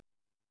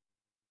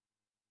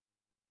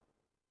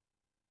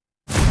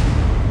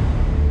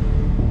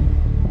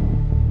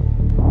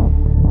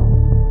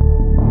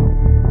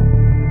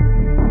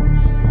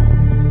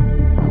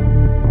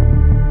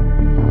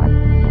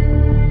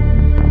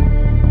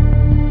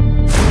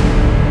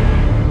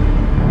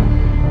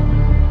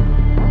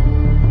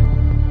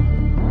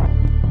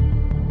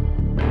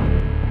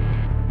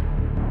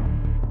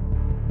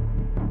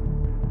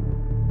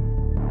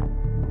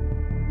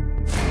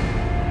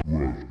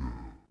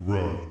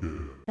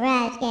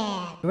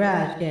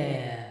Garage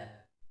Gab.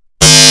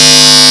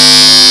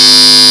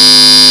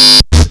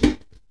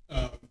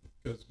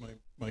 Because my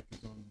mic is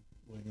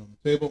laying on the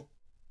table.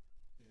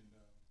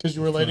 Because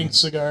you were lighting a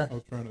cigar. I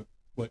was trying to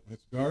light my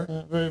cigar.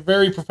 Very,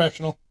 very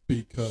professional.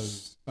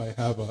 Because I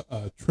have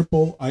a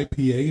triple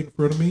IPA in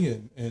front of me,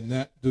 and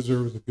that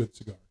deserves a good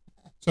cigar.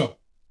 So,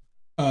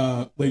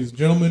 ladies and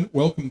gentlemen,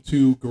 welcome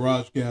to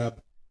Garage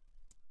Gab,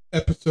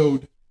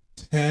 episode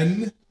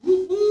 10.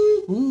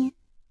 Uh-oh.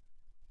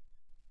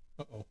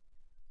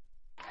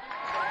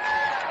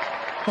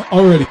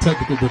 Already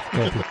technical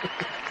difficulty.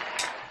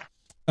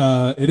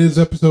 It is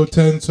episode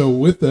 10, so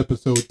with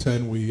episode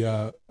 10,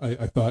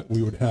 I thought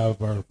we would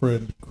have our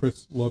friend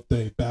Chris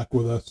Loveday back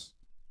with us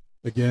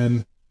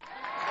again.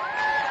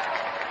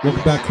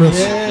 Welcome back, Chris.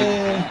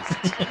 Yeah.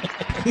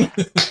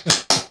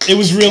 It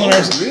was real in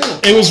our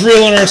It was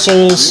real in our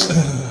souls.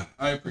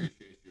 I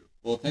appreciate you.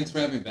 Well, thanks for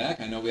having me back.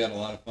 I know we had a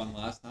lot of fun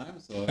last time,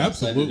 so I'm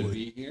Absolutely excited to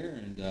be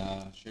here and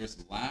share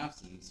some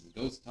laughs and some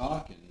ghost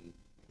talk and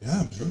Yeah,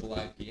 some triple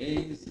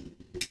IPAs and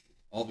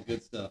all the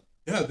good stuff.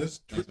 Yeah,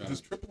 this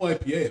triple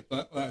IPA,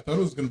 I thought it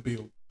was going to be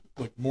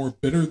like more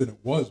bitter than it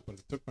was, but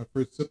it took my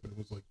first sip and it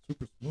was like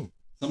super smooth.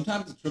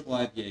 Sometimes a triple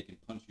IPA can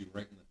punch you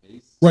right in the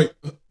face. Right.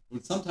 But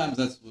sometimes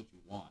that's what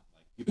you want.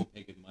 Like people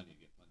pay good money to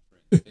get punched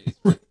right in the face.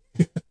 Right?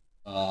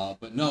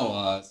 But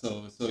no,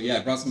 so yeah,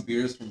 I brought some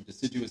beers from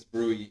Deciduous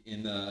Brewery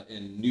in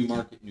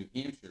Newmarket, New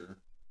Hampshire,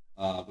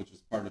 which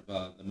was part of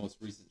the most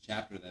recent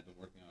chapter that I've been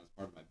working on as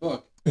part of my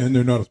book. And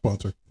they're not a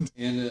sponsor.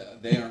 And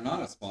they are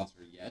not a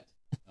sponsor yet,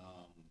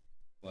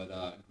 but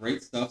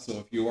great stuff. So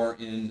if you are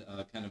in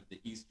kind of the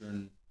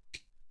eastern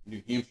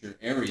New Hampshire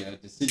area,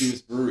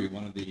 Deciduous Brewery,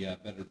 one of the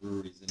better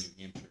breweries in New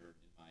Hampshire,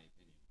 in my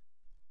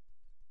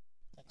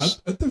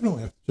opinion. I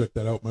definitely have to check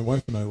that out. My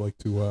wife and I like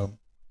to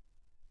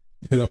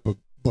hit up a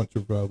bunch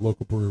of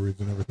local breweries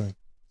and everything.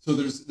 So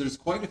there's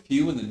quite a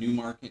few in the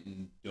Newmarket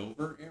and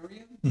Dover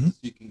area, Mm-hmm. so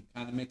you can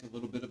kind of make a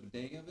little bit of a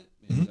day of it.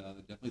 And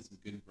there's definitely some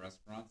good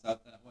restaurants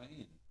out that way.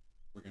 And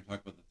we're going to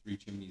talk about the Three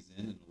Chimneys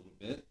Inn in a little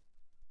bit,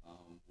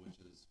 which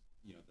is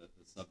the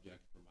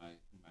subject for my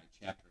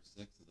chapter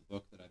 6 of the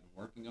book that I've been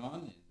working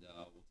on. And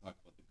we'll talk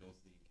about the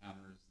ghostly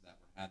encounters that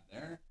were had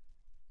there.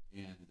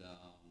 And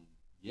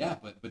yeah,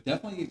 but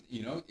definitely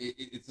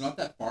it's not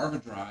that far of a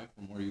drive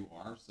from where you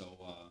are. So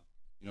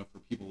for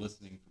people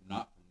listening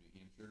not from New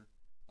Hampshire.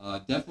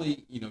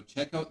 Definitely,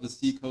 check out the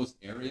Seacoast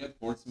area,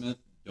 Portsmouth,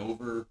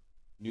 Dover,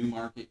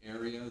 Newmarket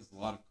areas. A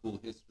lot of cool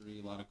history,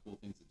 a lot of cool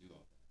things to do out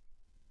there.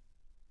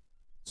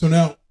 So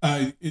now,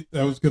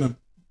 that was going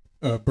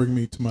to bring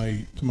me to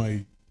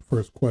my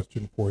first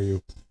question for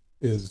you.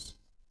 Is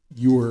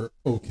you were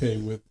okay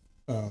with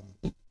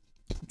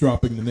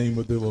dropping the name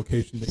of the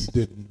location that you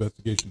did an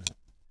investigation at?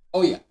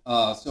 Oh yeah.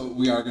 So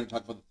we are going to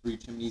talk about the Three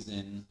Chimneys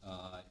Inn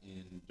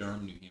in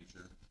Durham, New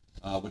Hampshire.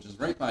 Which is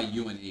right by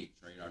UNH,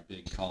 right? Our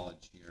big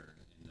college here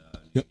in New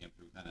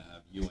Hampshire. We kind of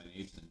have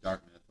UNH and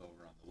Dartmouth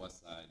over on the west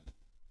side,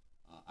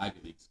 Ivy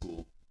League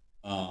school.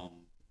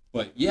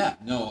 But yeah,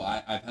 no,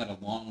 I've had a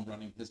long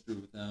running history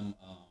with them.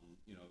 I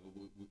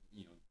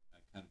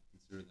kind of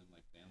consider them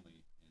like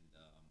family, and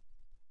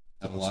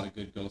have a lot of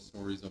good ghost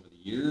stories over the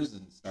years.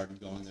 And started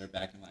going there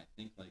back in I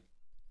think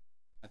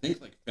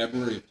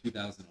February of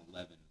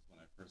 2011 is when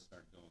I first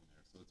started going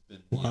there. So it's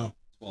been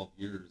 12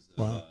 years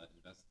of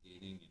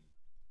investigating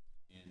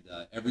and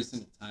every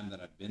single time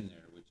that I've been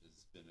there, which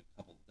has been a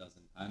couple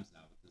dozen times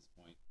now at this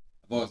point,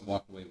 I've always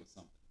walked away with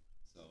something.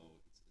 So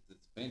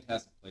it's a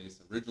fantastic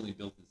place. Originally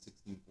built in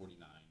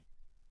 1649,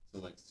 so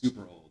like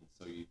super old.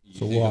 So you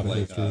think of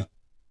like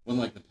when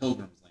like the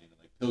Pilgrims landed,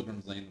 like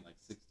Pilgrims landed like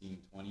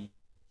 1620.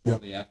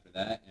 Shortly after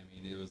that, I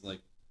mean it was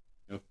like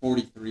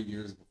 43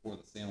 years before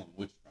the Salem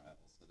witch trials.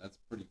 So that's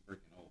pretty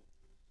freaking old.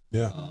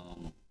 Yeah.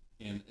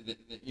 And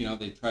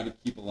they try to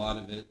keep a lot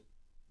of it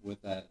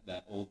with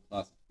that old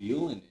classic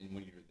feel, and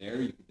when you're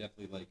there, you could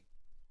definitely like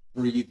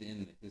breathe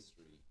in the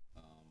history.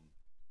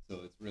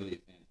 So it's really a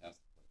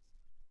fantastic place.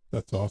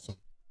 That's awesome.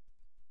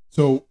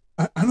 So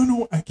I don't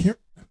know. I can't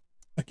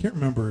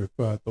remember if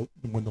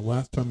when the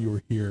last time you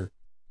were here,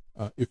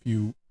 if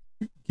you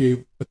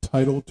gave a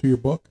title to your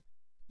book.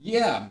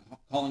 Yeah, I'm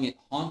calling it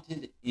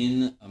Haunted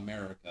in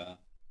America.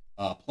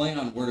 Play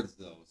on words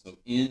though. So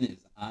in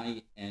is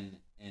INN.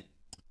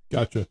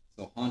 Gotcha.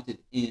 So Haunted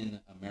in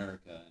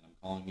America, and I'm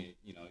calling it,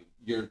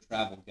 your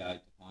travel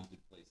guide to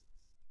haunted places.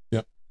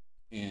 Yep.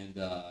 And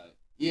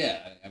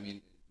yeah, I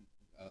mean,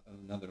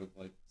 another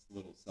like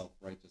little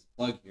self-righteous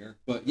plug here,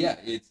 but yeah,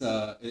 it's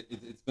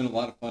been a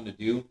lot of fun to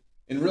do,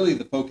 and really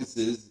the focus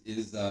is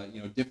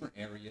different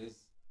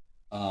areas,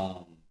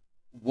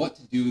 what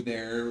to do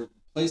there,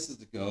 places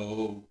to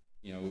go,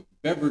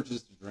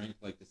 beverages to drink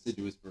like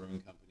Deciduous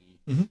Brewing Company,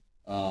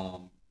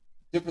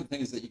 different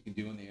things that you can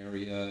do in the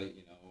area,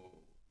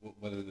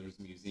 whether there's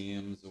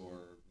museums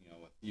or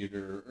a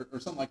theater or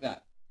something like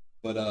that.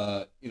 But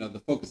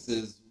the focus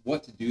is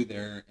what to do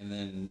there, and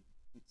then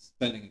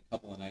spending a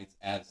couple of nights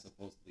at a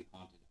supposedly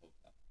haunted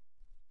hotel.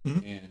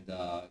 And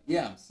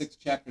yeah, I'm 6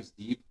 chapters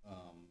deep.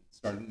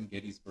 Started in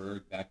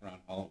Gettysburg back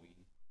around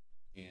Halloween,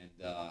 and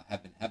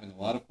have been having a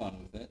lot of fun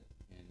with it.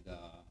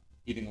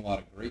 eating a lot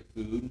of great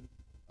food,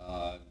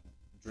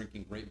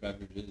 drinking great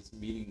beverages,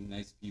 meeting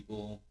nice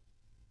people,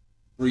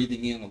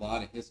 breathing in a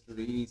lot of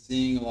history,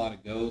 seeing a lot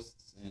of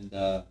ghosts, and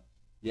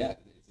yeah,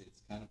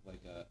 it's kind of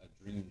like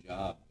a dream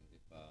job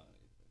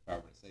if I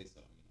were to say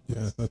so. You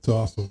know, Yeah, that's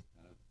awesome.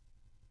 kind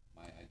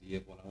of my idea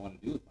of what I want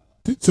to do with my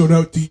life. So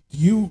now,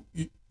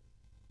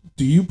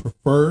 do you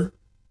prefer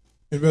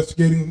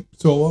investigating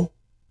solo?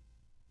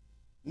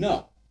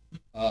 No,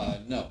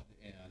 no,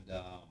 and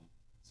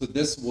so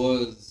this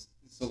was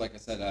like I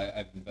said,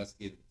 I've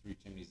investigated Three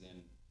Chimneys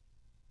in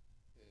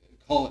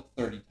call it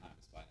 30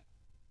 times by now.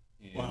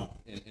 And, Wow.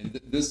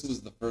 And this was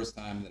the first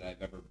time that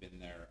I've ever been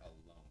there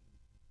alone.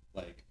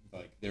 Like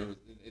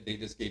they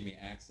just gave me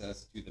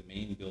access to the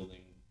main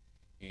building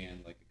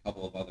and like a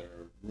couple of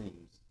other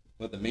rooms,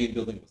 but the main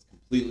building was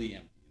completely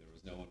empty. There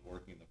was no one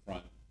working the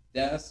front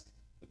desk.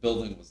 The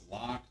building was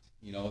locked.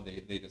 You know,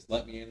 they just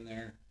let me in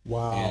there.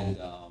 Wow.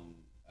 And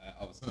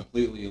I was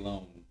completely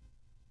alone,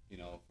 you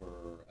know,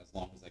 for as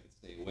long as I could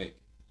stay awake,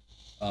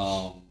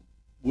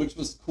 which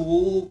was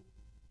cool.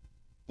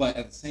 But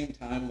at the same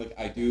time, like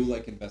I do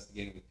like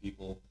investigating with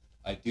people.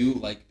 I do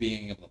like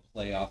being able to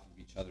play off of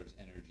each other's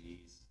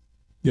energies.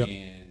 Yep.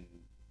 And,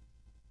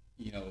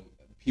 you know,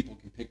 people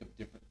can pick up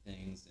different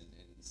things and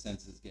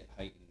senses get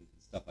heightened and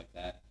stuff like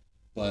that.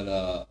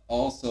 But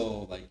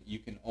also, like, you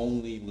can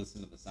only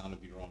listen to the sound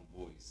of your own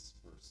voice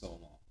for so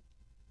long.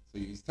 So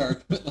you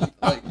start Yeah.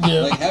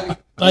 like having.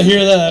 I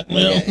hear that.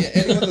 Like, Yeah.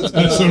 anyone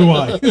that's So do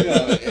I. You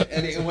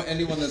know,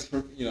 anyone that's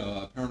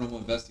a paranormal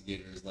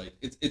investigator is like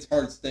it's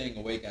hard staying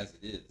awake as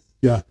it is.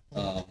 Yeah.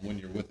 When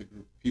you're with a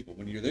group of people,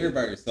 when you're there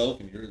by yourself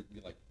and you're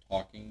like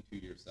talking to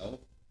yourself,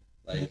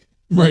 like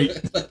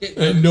Right. like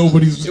And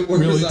nobody's it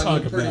wears really on you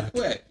talking pretty back.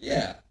 quick.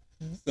 Yeah.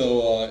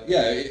 So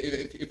yeah,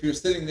 if you're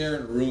sitting there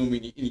in a room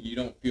and you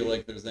don't feel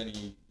like there's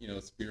any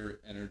spirit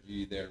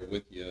energy there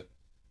with you,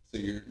 so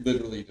you're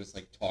literally just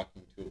like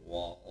talking to a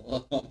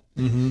wall.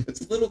 Mm-hmm.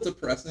 It's a little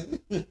depressing,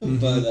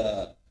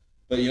 Mhm.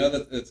 but you know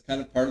that's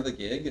kind of part of the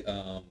gig.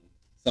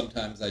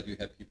 Sometimes I do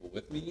have people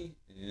with me,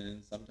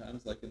 and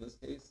sometimes, like in this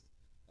case,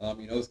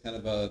 it's kind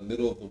of a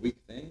middle of the week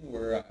thing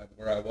where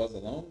I was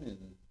alone,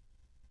 and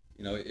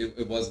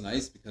it was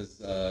nice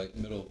because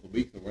middle of the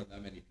week there weren't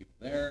that many people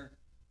there.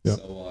 Yep.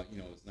 So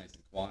it was nice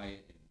and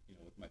quiet, and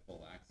with my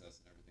full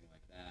access and everything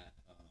like that,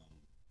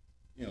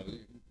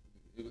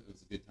 it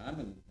was a good time,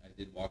 and I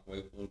did walk away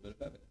with a little bit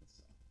of evidence.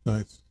 So.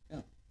 Nice.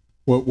 Yeah.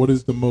 What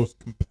is the most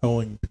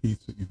compelling piece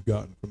that you've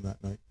gotten from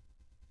that night?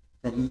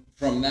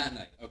 From that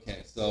night,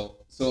 okay. So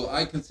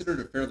I considered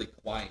it a fairly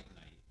quiet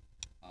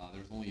night.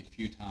 There was only a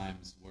few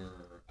times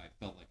where I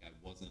felt like I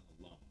wasn't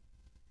alone,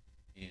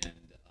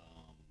 and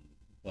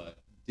but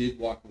did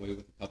walk away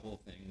with a couple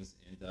of things,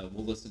 and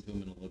we'll listen to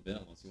them in a little bit,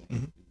 unless you want me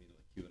to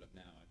cue it up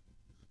now.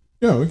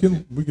 Yeah, we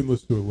can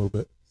listen to it a little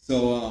bit.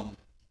 So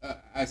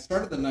I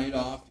started the night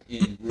off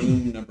in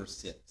room number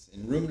 6.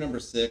 In room number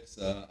 6,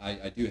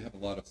 I do have a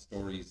lot of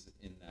stories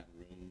in that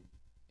room,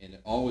 and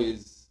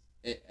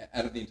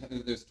out of the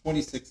entire, there's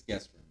 26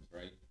 guest rooms,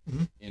 right?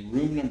 Mm-hmm. And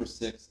room number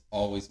 6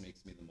 always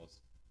makes me the most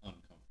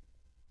uncomfortable.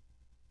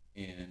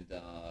 And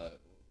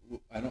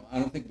I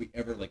don't think we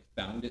ever like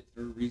found it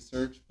through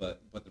research,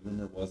 but the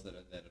rumor was that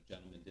a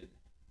gentleman did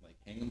like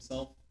hang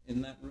himself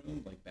in that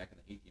room like back in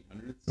the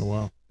 1800s. Oh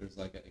wow. There's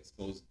like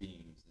exposed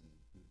beams, and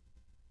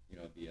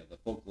the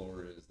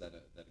folklore is that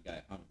a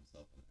guy hung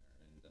himself in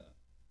there.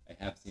 And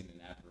I have seen an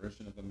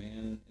apparition of a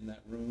man in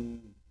that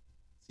room,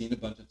 seen a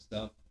bunch of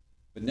stuff,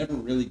 but never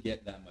really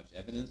get that much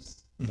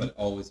evidence. But it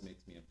always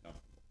makes me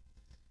uncomfortable.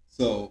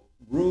 So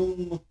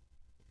room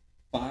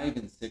 5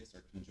 and 6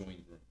 are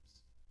conjoined rooms.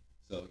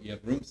 So you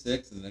have room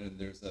 6, and then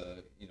there's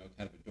a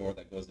kind of a door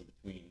that goes in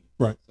between.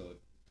 Right. So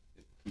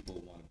if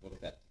people want to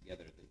book that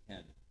together, they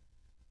can.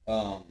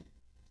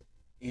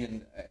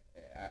 And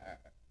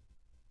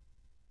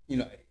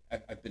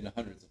I've been to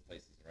hundreds of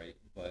places, right?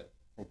 But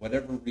for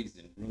whatever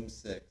reason, room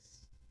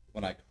 6,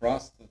 when I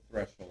crossed the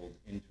threshold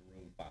into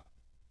room 5,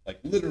 like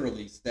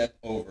literally step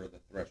over the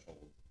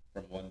threshold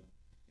from one,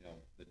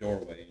 the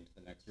doorway into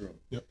the next room.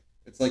 Yep.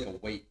 It's like a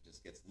weight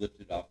just gets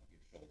lifted off of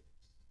your shoulders,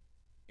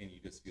 and you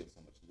just feel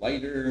so much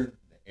lighter.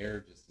 The air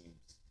just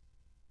seems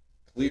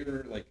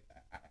clearer. Like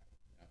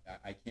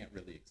I can't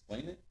really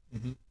explain it,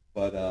 Mm-hmm.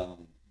 but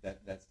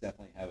that's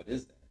definitely how it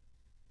is there.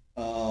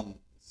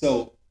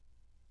 So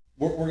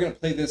we're gonna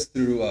play this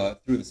through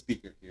the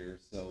speaker here.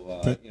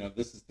 So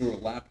this is through a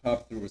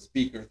laptop, through a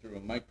speaker, through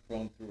a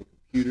microphone, through a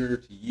computer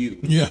to you.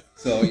 Yeah.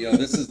 So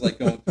this is like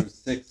going through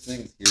 6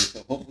 things here.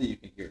 So hopefully you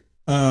can hear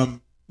it.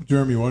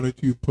 Jeremy, why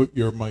don't you put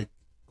your mic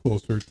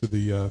closer to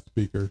the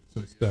speaker,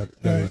 since that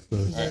is the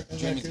All right,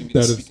 Jeremy's gonna be the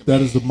that is speaker that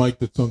man. is the mic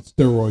that's on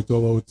steroids,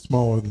 although it's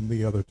smaller than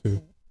the other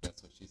two.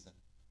 That's what she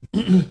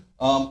said.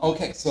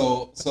 Okay,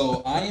 so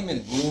I am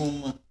in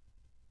room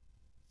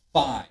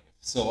 5.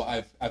 So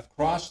I've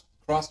crossed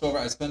over.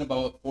 I spent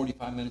about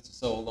 45 minutes or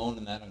so alone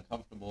in that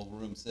uncomfortable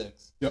room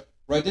 6. Yep.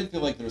 Where I did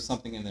feel like there was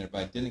something in there,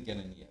 but I didn't get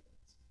any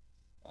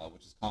evidence,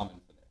 which is common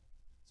for there.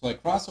 So I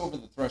cross over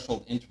the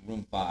threshold into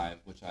room 5,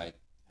 which I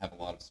have a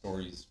lot of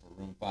stories for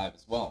room 5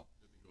 as well.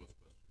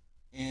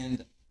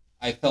 and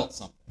I felt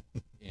something,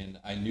 and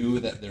I knew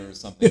that there was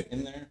something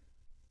in there,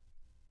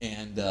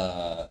 and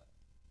so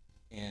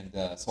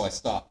I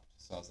stopped.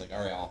 So I was like, all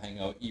right, I'll hang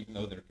out, even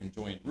though they're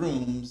conjoined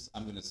rooms.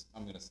 I'm gonna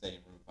stay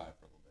in room 5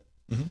 for a little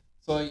bit.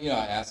 So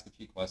I ask a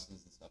few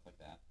questions and stuff like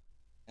that,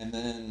 and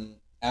then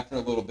after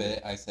a little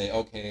bit, I say,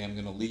 okay, I'm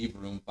gonna leave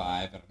room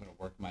 5 and I'm gonna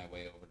work my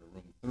way over to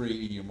room 3.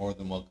 You're more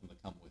than welcome to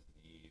come with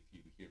me if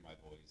you hear my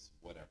voice,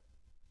 whatever.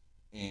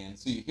 And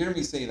so you hear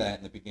me say that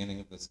in the beginning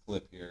of this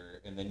clip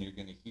here, and then you're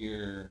gonna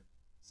hear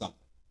something.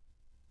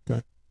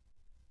 Okay.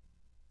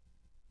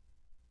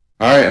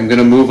 All right, I'm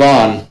gonna move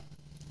on,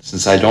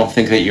 since I don't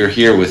think that you're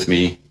here with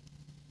me.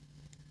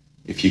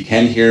 If you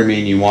can hear me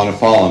and you want to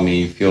follow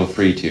me, feel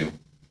free to.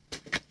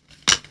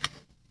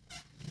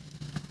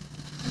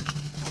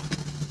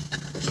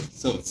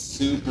 So it's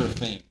super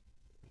faint.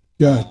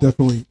 Yeah, I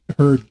definitely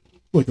heard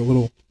like a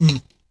little.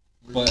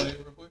 But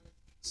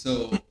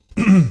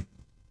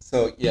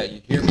so yeah, you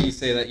hear me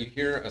say that. You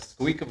hear a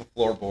squeak of a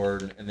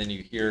floorboard, and then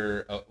you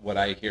hear what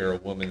I hear a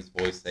woman's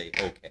voice say,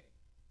 "Okay."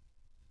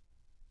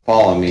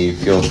 Follow me.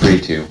 Feel free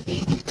to.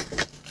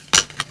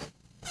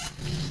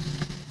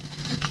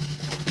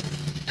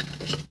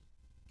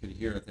 Could you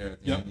hear it there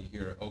at the end? You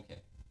hear it,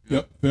 "Okay."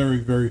 Yep, very,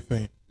 very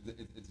faint.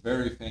 It's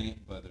very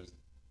faint, but there's.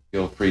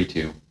 Feel free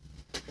to.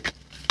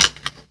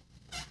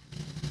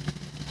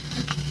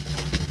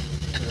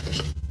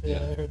 Yeah,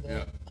 I heard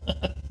that.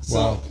 So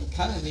Wow.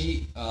 kind of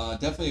neat.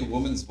 Definitely a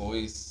woman's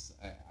voice.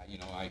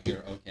 I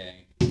hear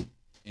okay,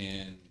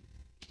 and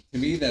to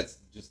me that's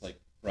just like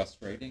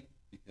frustrating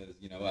because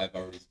I've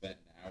already spent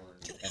an hour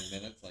and 10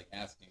 minutes like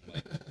asking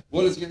like,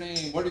 what is your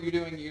name? What are you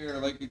doing here?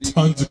 Like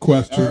Tons of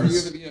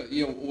questions. Are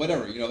you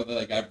whatever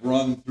like I've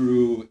run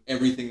through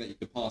everything that you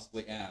could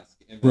possibly ask,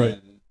 and Right.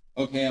 then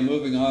okay, I'm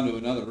moving on to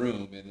another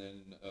room, and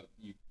then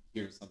you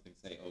hear something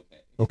say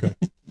okay. Okay.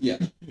 Yeah.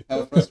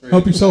 How frustrating.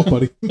 Help yourself,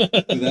 buddy.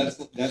 That's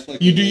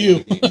like You the do name you.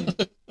 of the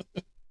game.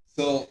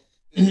 So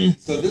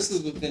this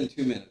is within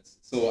 2 minutes.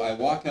 So I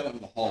walk out in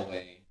the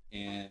hallway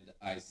and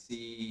I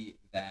see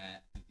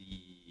that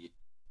the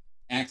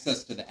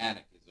access to the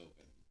attic is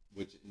open,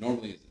 which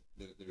normally isn't.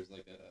 There's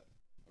like a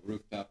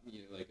rooftop,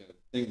 like a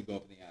thing to go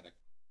up in the attic,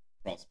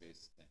 crawl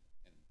space thing.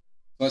 And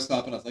so I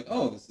stop and I was like,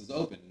 oh, this is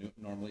open.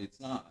 Normally it's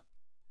not.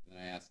 And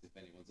then I ask if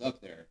anyone's up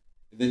there.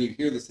 And then you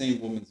hear the same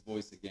woman's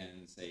voice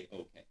again say,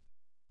 okay.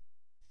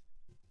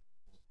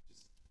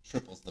 Just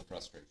triples the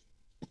frustration.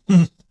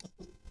 The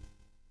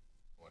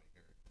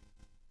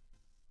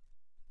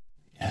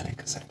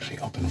attic is actually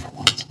open for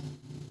once.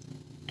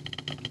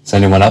 Is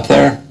anyone up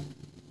there?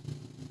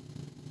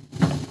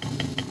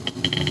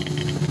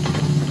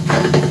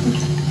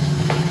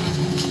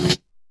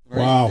 Right?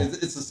 Wow.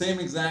 It's the same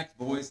exact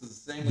voice,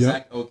 it's the same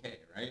exact okay,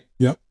 right?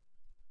 Yep.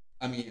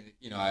 I mean,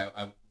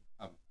 I'm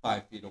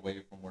 5 feet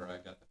away from where I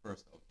got the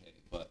first okay,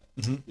 but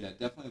yeah,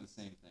 definitely the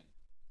same thing.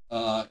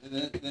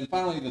 And then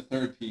finally, the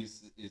third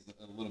piece is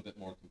a little bit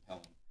more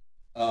compelling.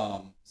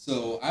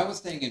 So I was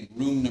staying in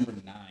room number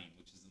 9,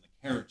 which is in the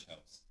carriage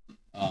house.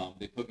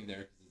 They put me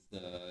there because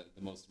it's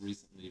the most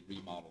recently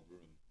remodeled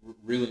room.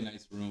 Really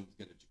nice room. It's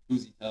got a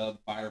jacuzzi tub,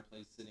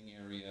 fireplace sitting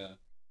area,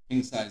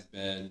 king size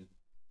bed.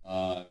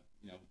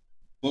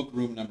 Book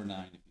room number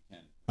 9 if you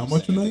can. How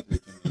much a night?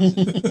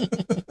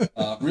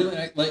 Really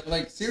nice.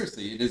 Like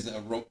seriously, it is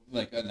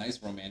a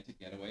nice romantic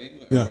getaway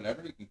or Yeah.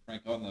 whatever. You can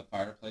crank on the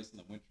fireplace in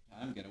the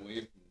wintertime, get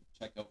away from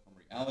check out from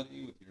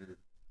reality with your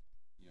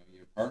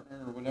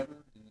partner or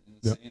whatever in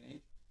this day and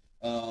age.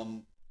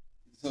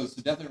 So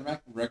definitely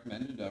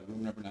recommended.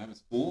 Room number 9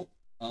 is cool.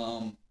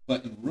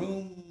 But in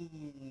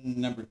room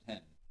number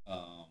 10,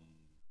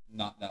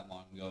 not that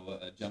long ago,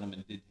 a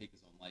gentleman did take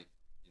his own life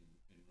in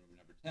room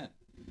number 10.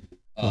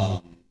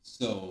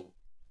 So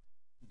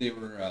they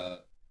were.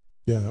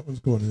 Yeah, that was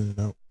going in and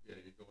out. Yeah,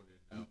 you're going in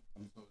and out.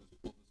 I'm so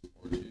cool to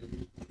support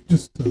you.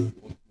 Just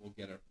We'll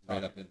get it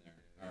right up in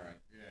there. All right.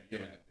 Yeah,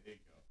 there you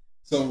go.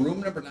 So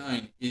room number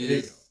 9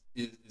 is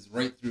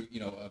right through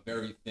a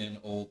very thin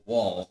old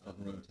wall from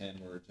room 10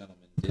 where a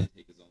gentleman did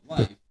take his own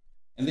life,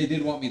 and they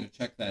did want me to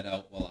check that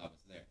out while I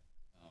was there,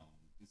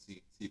 to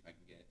see if I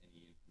can get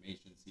any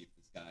information, see if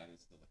this guy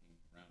is still hanging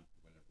around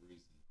for whatever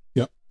reason.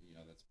 Yep.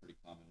 That's pretty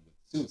common with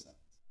suicides.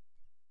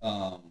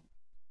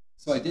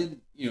 So I did,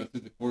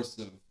 through the course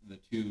of the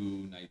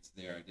 2 nights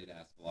there, I did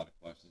ask a lot of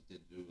questions, did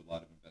do a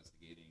lot of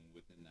investigating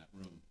within that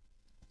room.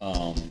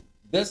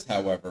 This,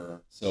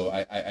 however, so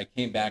I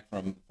came back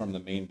from the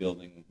main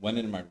building, went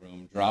into my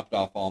room, dropped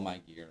off all my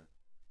gear,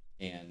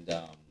 and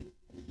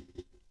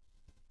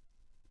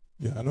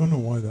yeah, I don't know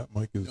why that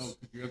mic is. No,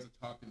 because you have to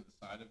talk in the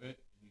side of it,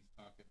 and he's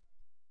talking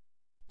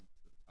to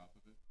the top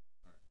of it.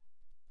 All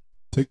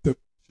right. Take the.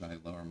 should I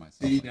lower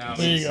myself? See, like now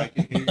this? There you I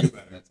can hear you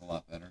better. That's a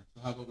lot better.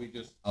 So how about we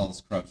just... I'll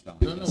just crouch down.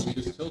 No, like no, this. we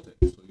just tilt it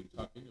so you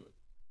talk into it.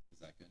 Is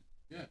that good?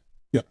 Yeah.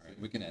 Yeah. All right,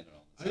 we can edit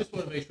all this. I just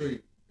want to make sure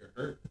you're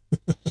heard.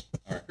 All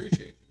I right.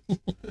 appreciate you.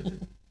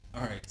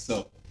 All right,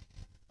 so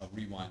I'll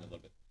rewind a little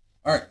bit.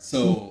 All right,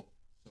 so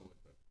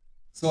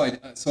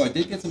I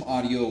did get some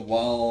audio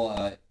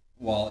while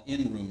while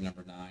in room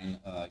number 9,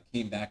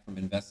 came back from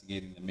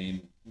investigating the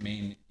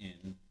main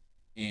inn,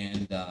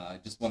 and I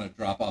just want to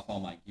drop off all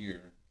my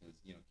gear because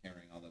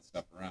carrying all that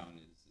stuff around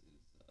is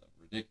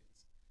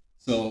ridiculous.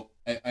 So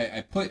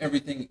I put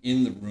everything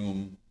in the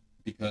room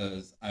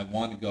because I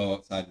want to go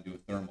outside and do a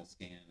thermal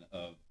scan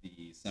of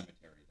the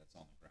cemetery that's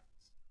on the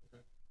grounds.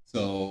 Okay.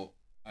 So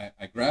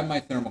I grab my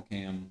thermal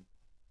cam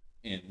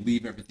and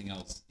leave everything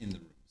else in the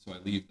room. So I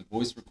leave the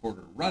voice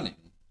recorder running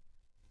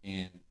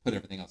and put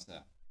everything else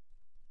down.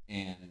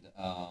 And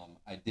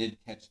I did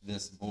catch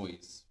this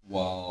voice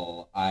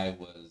while I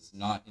was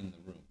not in the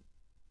room.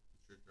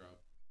 Sure drop.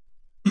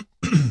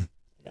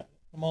 Yeah,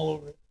 I'm all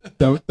over it.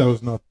 That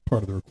was not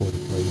part of the recording,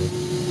 by the way.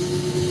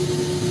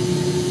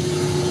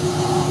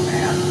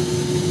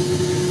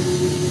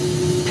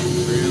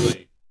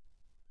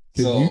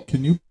 Really?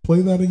 Can you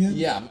play that again?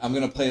 Yeah, I'm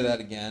gonna play that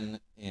again,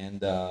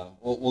 and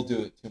we'll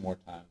do it 2 more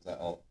times.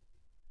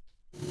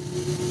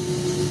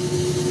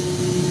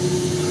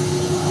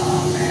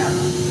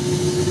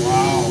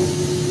 Wow.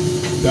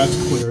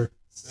 That's clear.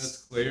 That's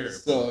clear.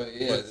 So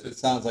yeah, What's it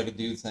sounds like a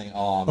dude saying,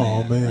 "Oh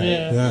man." Oh man. right?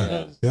 Yeah.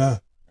 Yeah. Yeah.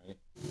 Right?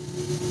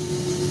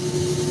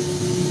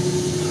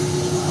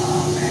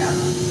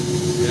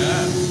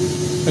 Yeah.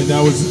 And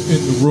that was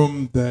in the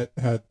room that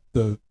had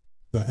the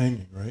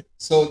hanging, right?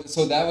 So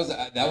that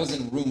was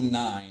in room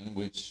 9,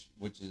 which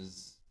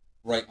is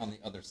right on the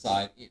other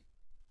side.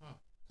 Huh.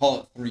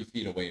 Call it 3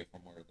 feet away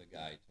from where the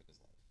guy took his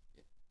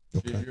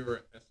life. Yeah. Did you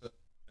ever SLS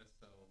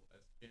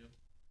cam?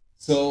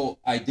 So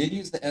I did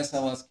use the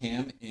SLS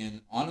cam,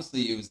 and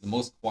honestly, it was the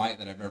most quiet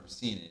that I've ever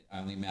seen it. I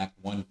only mapped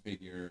one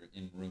figure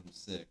in room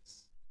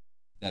 6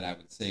 that I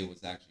would say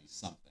was actually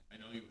something. I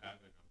know you have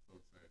it. I'm so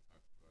excited to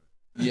talk about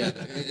it. Yeah,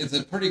 it's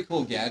a pretty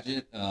cool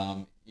gadget.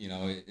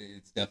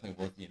 It's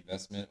definitely worth the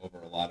investment over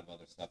a lot of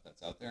other stuff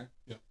that's out there.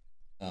 Yeah.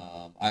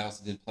 I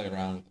also did play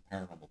around with the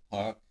Paranormal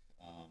Puck,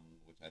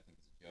 which I think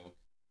is a joke.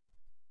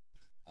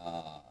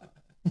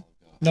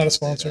 Not a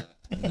sponsor.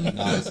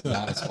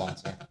 Not a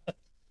sponsor.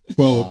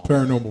 Well,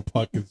 Paranormal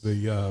Puck is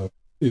a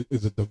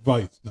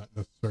device, not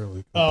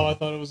necessarily. A Oh, I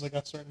thought it was like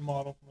a certain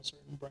model from a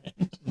certain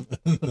brand.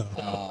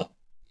 No.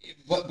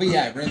 But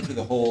yeah, I ran through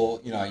the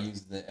whole. I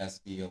used the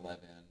SB11.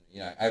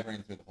 Yeah, I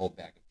ran through the whole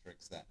bag of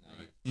tricks that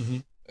night. Mm-hmm.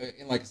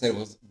 And like I said,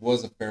 it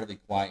was a fairly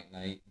quiet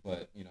night,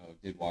 but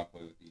did walk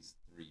away with these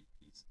 3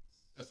 pieces.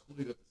 That's cool.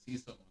 You got to see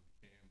something on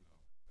the cam, though.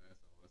 The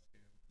SLS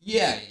cam.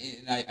 Yeah,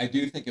 and I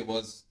do think it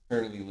was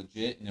fairly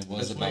legit, and it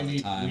was That's why about we the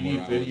need, time we need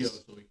where video I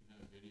was. so we can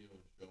have video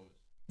and show us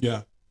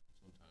Yeah.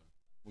 sometime.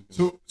 we can-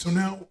 So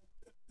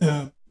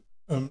now,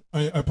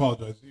 I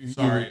apologize.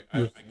 Sorry, I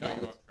you're,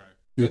 got you off track.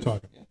 you're Good.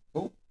 talking. Yeah,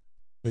 cool.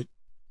 Wait.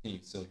 Can you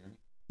still hear me?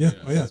 Yeah.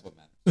 Yeah. Oh yeah. That's what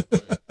matters.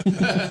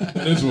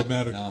 That is what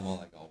matters. Now I'm all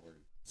worried.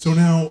 So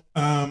now,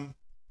 I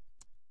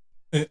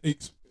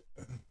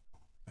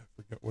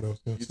forget what I was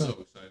going to He's say. so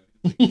excited.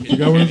 You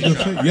got what I was going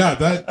to say? Yeah,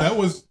 that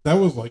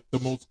was like the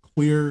most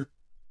clear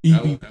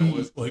EVP That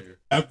was like clear.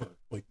 ever.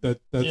 Like that's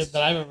Yeah,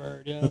 that I've ever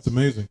heard. Yeah. that's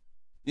amazing.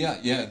 Yeah,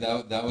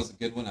 that was a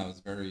good one. I was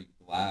very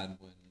glad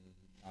when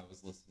I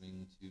was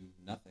listening to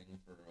nothing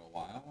for a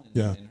while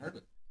and heard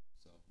it.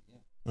 So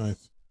yeah,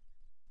 Nice.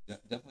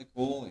 definitely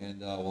cool.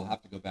 And we'll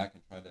have to go back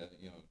and try to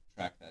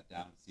track that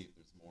down and see if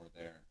there's more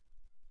there.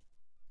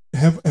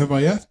 Have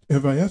I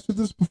asked you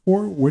this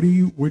before? Where do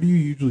you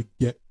usually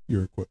get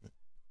your equipment?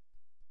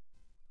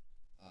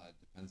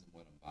 Depends on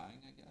what I'm buying,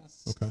 I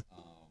guess. Okay.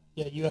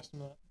 Yeah, you asked him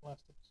that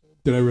last episode.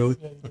 Did I really?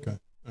 Yeah, you did. Okay.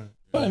 All right.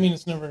 But I mean,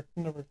 it never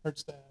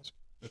hurts to ask.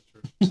 That's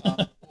true.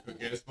 Um, Could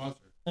get a sponsor.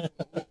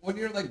 when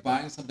you're like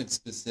buying something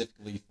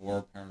specifically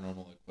for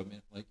paranormal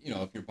equipment, like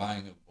if you're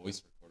buying a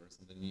voice recorder or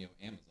something,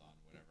 Amazon,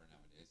 whatever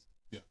nowadays.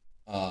 Yeah.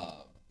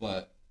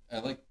 But I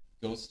like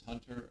Ghost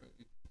Hunter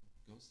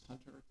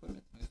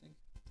equipment. I think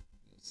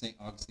St.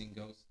 Augustine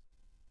Ghost.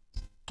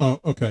 Oh,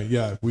 okay.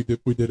 Yeah, we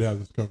did have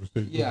this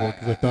conversation before Yeah,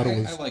 because I thought it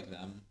was I like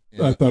them.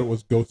 I thought it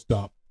was Ghost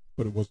Stop,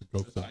 but it wasn't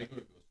Ghost That's Stop. I go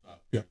to Ghost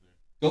Stop. Yeah.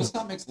 Ghost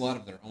Stop makes a lot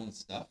of their own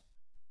stuff.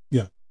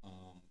 Yeah.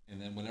 And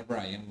then whenever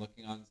I am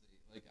looking on,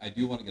 like, I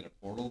do want to get a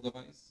portal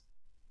device,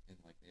 and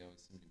like they always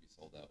seem to be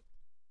sold out.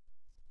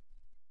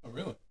 Oh,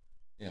 really?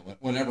 Yeah,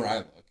 whenever I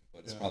look,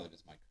 but it's Yeah. probably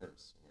just my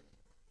curse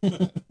or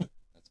whatever.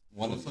 That's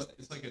one Well, of these days.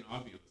 it's like an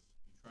obvious.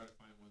 You try to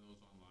find one of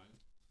those online,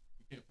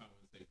 you can't find one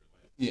to save your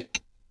life. Yeah.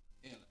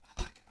 And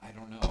I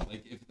don't know.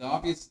 Like, if the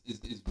obvious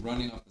is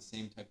running off the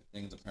same type of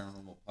thing the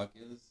paranormal puck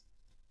is,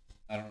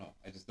 I don't know.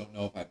 I just don't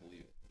know if I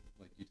believe it.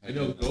 Like, you I type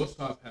know in, Ghost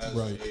Stop has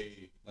Right.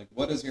 a like,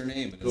 what is your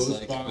name? And it's Ghost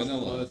like Box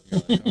vanilla.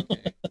 Plus. You're like,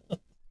 okay.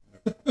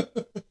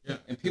 Whatever. yeah.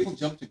 And people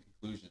jump to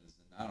conclusions,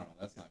 and I don't know.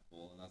 That's not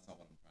cool, and that's not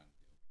what I'm trying to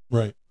do.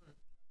 Right.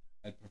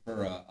 I'd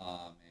prefer a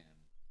man.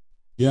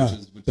 Yeah.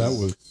 Which That is,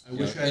 was. I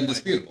wish I had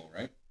indisputable,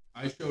 right?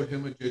 I showed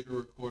him a digital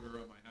recorder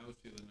at my house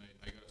the other night.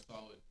 I got a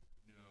solid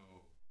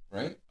no.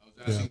 Right? I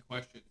was asking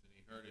questions and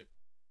he heard it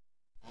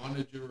on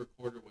a digital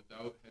recorder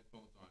without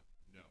headphones on.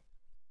 No,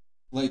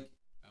 Like,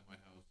 at my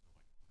house.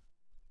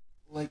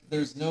 I'm like,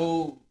 there's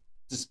no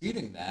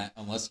disputing that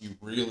unless you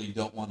really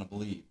don't want to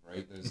believe,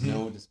 right? There's Mhm.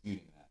 no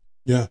disputing that.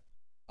 Yeah.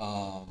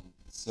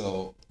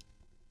 So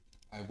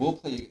I will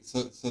play.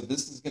 So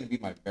this is going to be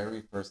my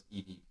very first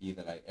EVP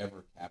that I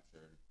ever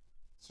captured,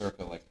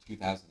 circa like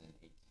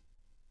 2008.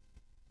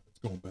 It's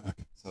going back.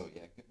 So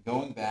yeah,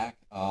 going back,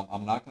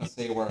 I'm not going to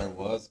say where I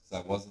was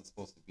because I wasn't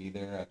supposed to be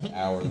there at the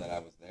hour that I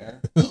was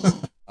there.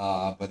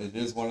 But it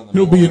is one of the.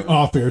 It'll more, be an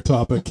off-air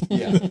topic.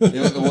 Yeah,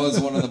 it was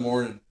one of the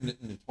more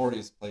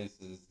notorious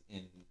places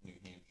in New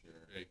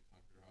Hampshire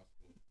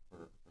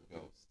for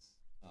ghosts.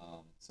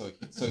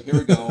 So here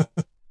we go.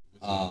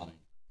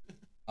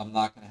 I'm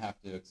not going to have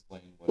to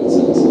explain what it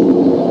says.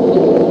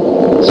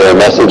 Is there a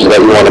message that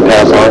you want to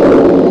pass on?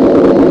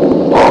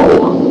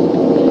 Oh.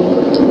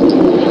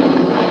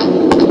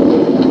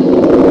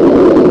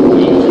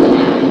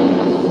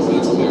 So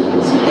that's clear.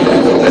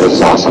 I just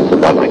saw something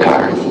about my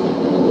car.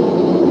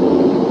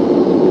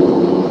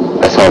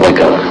 I saw like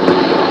a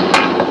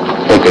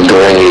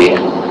gray,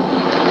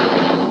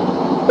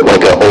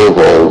 like an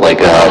oval,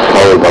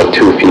 probably about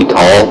 2 feet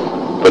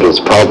tall, but it was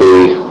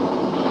probably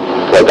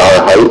like our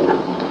height.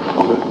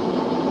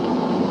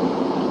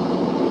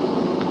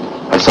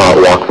 I saw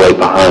it walk right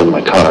behind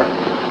my car.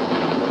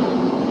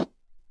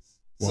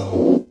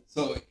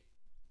 So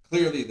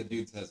clearly the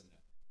dude says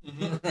no.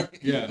 Mhm. Right?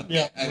 Yeah,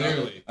 Yeah,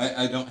 clearly.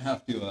 I don't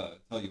have to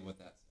tell you what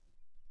that's.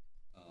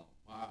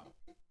 Wow,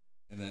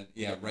 And then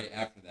right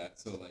after that,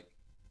 so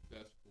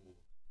that's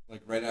cool.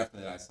 right after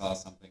that, I saw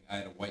something. I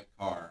had a white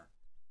car,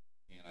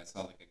 and I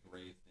saw like a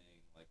gray thing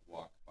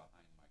walk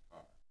behind my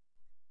car.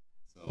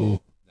 So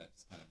Ooh. that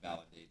just kind of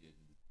validated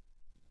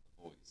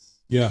the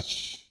voice. Yeah.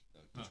 So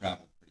he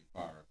traveled pretty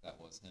far. If that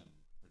was him,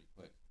 pretty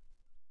quick.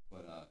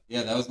 But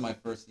that was my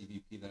first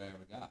EVP that I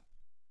ever got.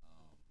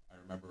 I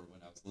remember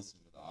when I was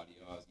listening to the audio,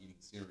 I was eating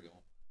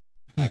cereal.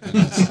 I kind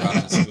of just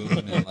dropped a spoon,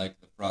 and the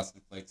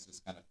frosted flakes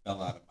just kind of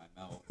fell out of my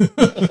mouth.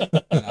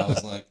 And I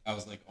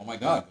was like, oh my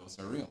god, ghosts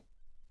are real.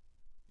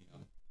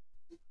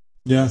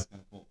 Yeah. That's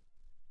kind of cool.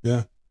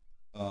 Yeah.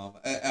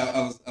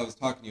 I was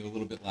talking to you a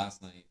little bit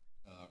last night,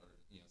 or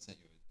sent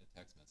you a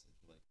text message.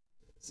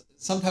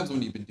 Sometimes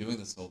when you've been doing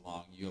this so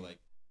long, you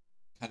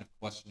kind of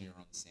question your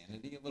own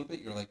sanity a little bit.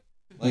 You're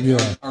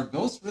Yeah. are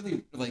ghosts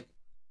really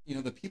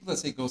the people that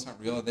say ghosts aren't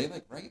real? Are they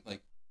right?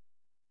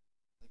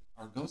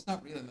 Are ghosts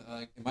not real?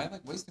 Am I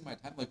wasting my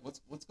time?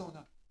 What's going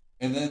on?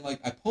 And then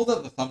I pulled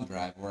up the thumb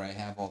drive where I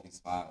have all these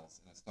files,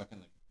 and I stuck in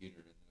the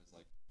computer, and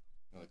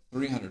there's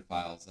 300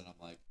 files, and I'm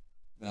like,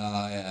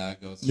 nah, yeah,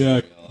 ghosts Yeah,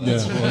 are real.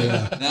 That's yeah, right. oh,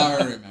 yeah. Now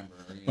I remember.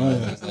 Oh,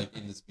 yeah. There's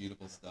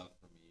indisputable stuff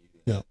for me.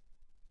 Yeah.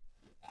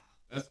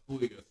 That's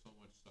cool. You got so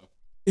much stuff.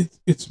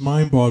 It's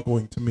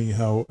mind-boggling to me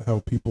how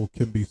people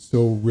can be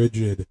so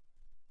rigid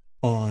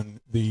on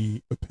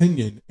the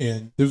opinion,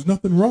 and there's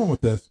nothing wrong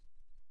with this,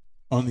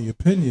 on the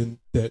opinion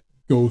that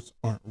ghosts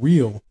aren't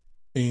real,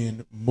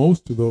 and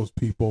most of those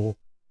people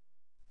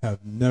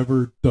have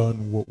never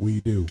done what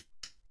we do,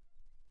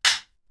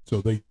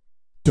 so they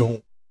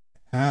don't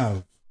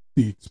have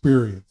the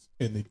experience,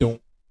 and they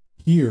don't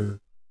hear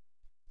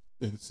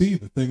and see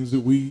the things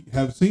that we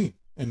have seen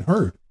and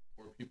heard.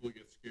 Or people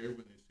get scared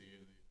when they see it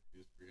and they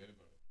just forget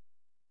about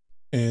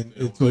it. And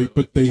They it's don't like,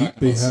 but they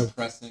Talking about have,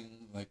 suppressing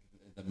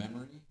the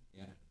memory.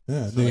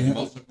 yeah, So, they have,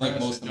 most of my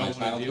Don't want to deal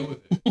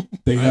childhood. with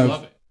it. they I have,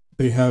 love it.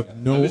 they have Yeah. I've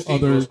no been seeing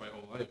other, ghosts my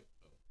whole life.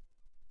 So.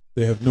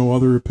 they have no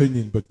other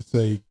opinion but to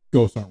say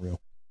ghosts aren't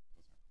real.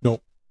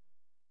 Nope,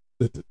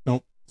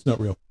 nope, it's not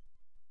real.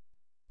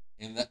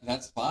 And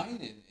that's fine,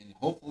 and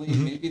hopefully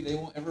Mhm. maybe they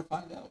won't ever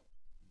find out.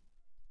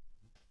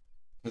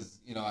 Because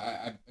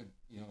I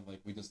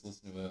we just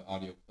listened to an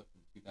audio clip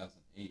from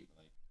 2008,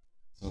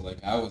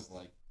 I was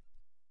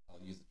I'll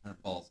use the term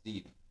balls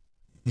deep,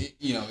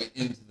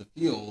 into the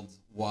fields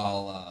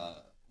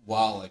while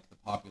the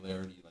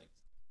popularity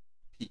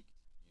peaked,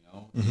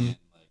 Mhm. and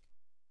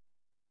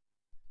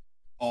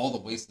all the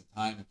waste of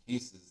time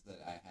cases that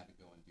I had to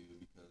go and do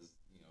because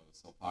it was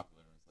so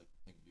popular. It's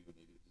the thing to do.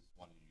 They just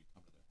wanted you to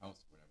come to their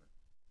house or whatever.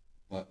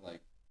 But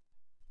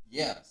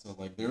so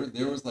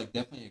there was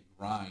definitely a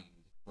grind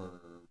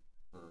for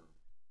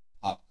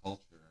pop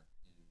culture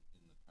in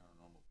the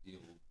paranormal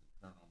field,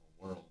 the paranormal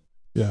world.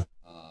 Yeah.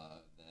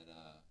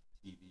 That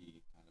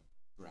TV kind of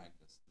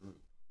dragged us through.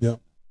 Yeah.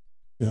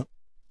 Yeah.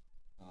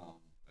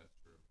 That's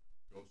true.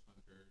 Ghost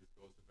Hunters,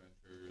 Ghost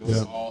Adventures,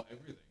 Ghost- all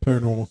everything.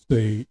 Paranormal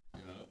State,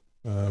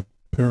 Yeah.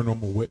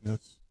 Paranormal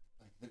Witness,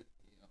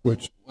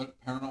 which-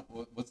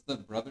 what's the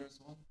brothers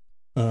one?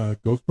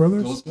 Ghost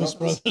Brothers. Ghost Ghost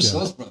Brothers. Brothers. Yeah.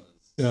 Ghost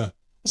Brothers. Yeah,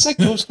 It's that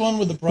ghost one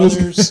with the those,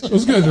 brothers.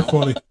 those guys are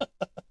funny.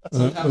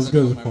 Sometimes Those I guys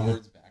put are my funny.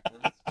 words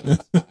backwards. But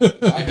it's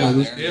fine. I got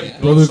Brothers- there. They have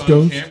Yeah. Brothers ghosts on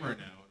Ghost? camera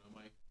now, and I'm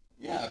like,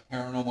 Yeah,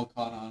 paranormal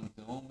caught on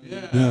film.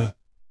 yeah. Yeah.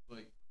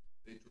 Like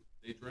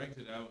they dragged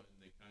it out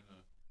and they kind of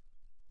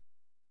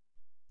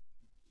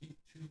keep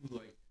too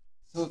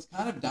So it's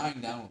kind of dying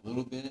down a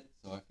little bit.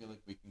 So I feel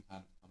like we can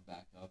kind of come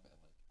back up at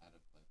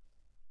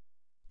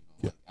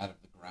out of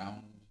the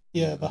ground.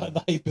 Yeah, the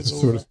hype is so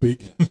over. to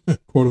speak, Yeah.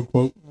 quote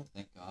unquote.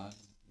 Thank God.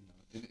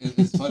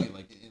 It's funny.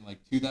 In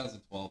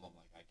 2012, I'm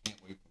I can't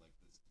wait for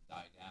this to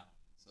die down.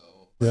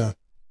 So Yeah.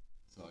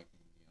 So I can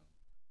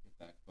get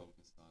back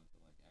focused on to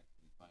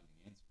actually finding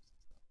answers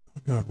and stuff.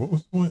 God, what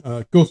was the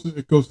one?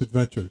 Ghost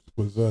Adventures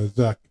was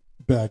Zach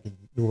Baggin.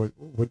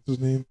 What's his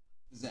name?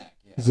 Zach.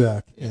 Yeah.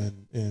 Zach Yeah.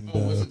 and Oh,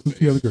 what's his who's the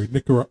face? other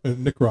guy?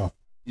 Nick Roth.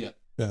 Yeah.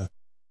 Yeah.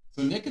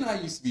 So Nick and I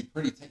used to be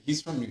pretty.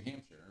 He's from New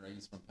Hampshire, right?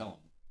 He's from Pelham.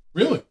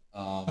 Really?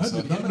 I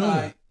So did not him and know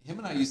I, that. him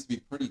and I used to be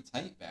pretty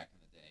tight back in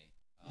the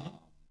day.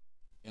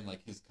 And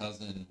like his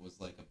cousin was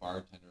like a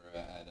bartender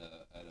at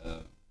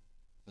a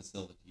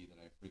facility that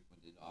I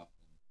frequented often.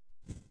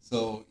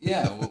 So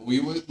yeah, we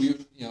would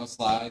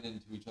slide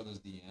into each other's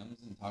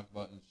DMs and talk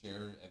about and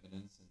share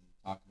evidence and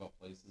talk about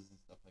places and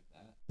stuff like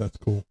that. That's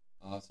cool.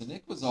 So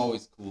Nick was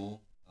always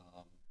cool.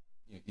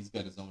 He's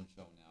got his own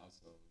show now,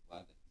 so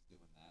glad that he's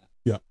doing that.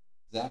 Yeah.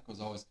 Zach was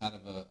always kind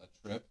of a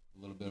trip,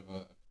 a little bit of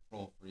a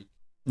control freak.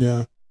 Yeah.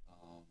 You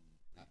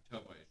can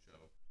tell by his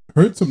show.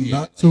 Heard some Yeah,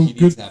 not like, so he needs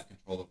good. to have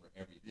control over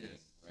everything.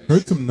 Yes. Right?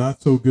 Heard some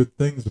not so good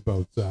things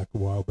about Zach a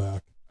while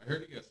back. I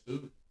heard he got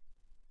sued.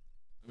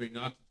 I mean,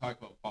 not to talk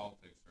about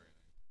politics or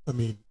anything. I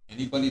mean,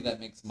 Anybody that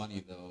makes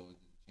money, though,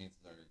 the chances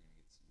are you're going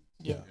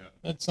to get sued. Yeah.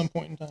 Yeah. At some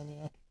point in time,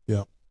 yeah.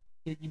 Yeah.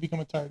 You become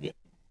a target.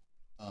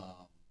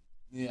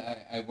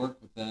 I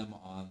worked with them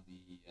on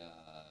the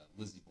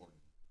Lizzie Borden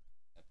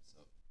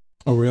episode.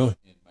 oh really?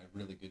 And my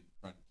really good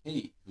friend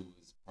Kate, who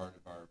was part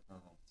of our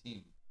paranormal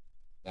team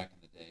back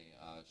in the day,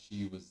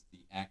 she was the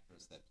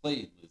actress that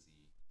played Lizzie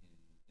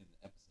in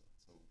the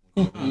episode.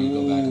 So whenever you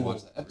go back and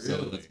watch the episode,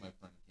 Really? that's my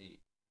friend Kate.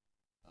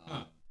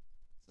 Huh.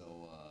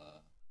 So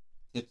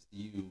tips to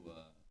you,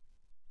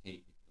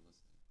 Kate, if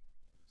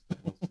you're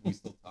listening. We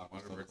still talk.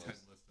 One We're of our so 10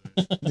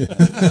 close.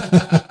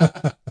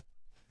 listeners.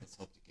 Let's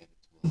hope to get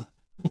it to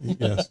 11.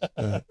 Yes,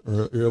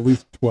 or at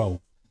least 12.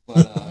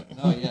 But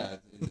no, yeah,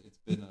 it's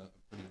been a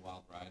pretty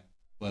wild ride.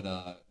 But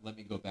let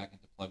me go back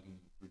into plugging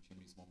Three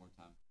Chimneys one more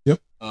time. Yep.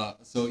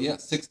 So yeah,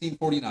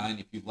 1649.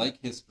 If you like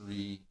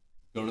history,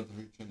 go to the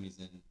Three Chimneys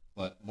Inn.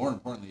 But more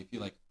importantly, if you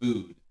like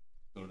food,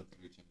 go to the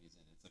Three Chimneys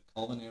Inn. It's a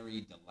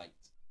culinary delight.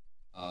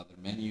 Their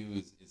menu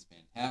is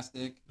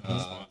fantastic. Not a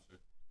sponsor.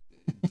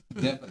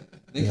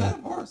 They kind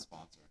of are a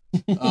sponsor.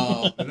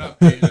 They're not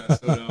paying us,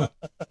 so no. Sorry,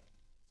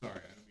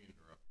 I didn't mean to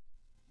interrupt.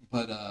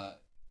 But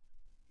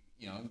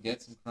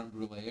get some creme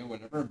brulee or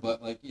whatever.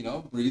 But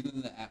breathe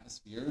in the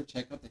atmosphere,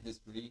 check out the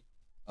history.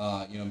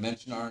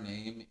 Mention our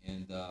name,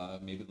 and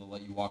maybe they'll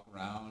let you walk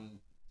around,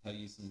 tell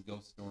you some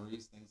ghost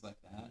stories, things like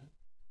that.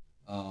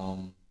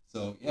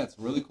 So yeah, it's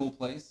a really cool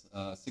place.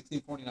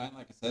 1649,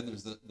 like I said,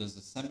 there's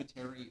a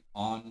cemetery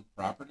on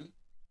property.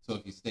 So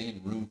if you stay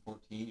in room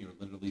 14, you're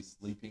literally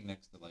sleeping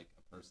next to like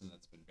a person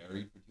that's been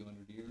buried for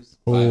 200 years,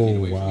 5 feet Oh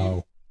away from you.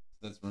 wow!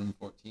 That's room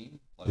 14.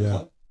 Plug,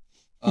 Yeah.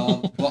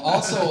 plug. But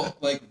also,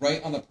 like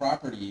right on the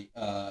property,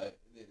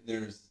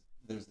 there's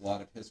a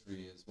lot of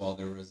history as well.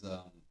 There was,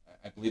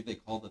 I believe they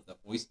called it the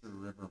Oyster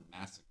River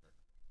Massacre,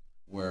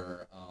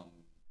 where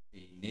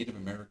a Native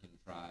American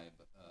tribe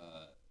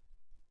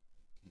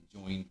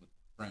conjoined with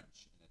the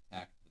French and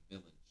attacked the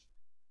village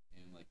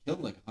and like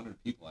killed like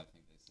 100 people. I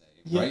think they say.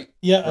 Yeah, Right?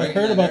 yeah, Right I in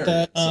heard about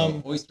area. that.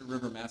 So Oyster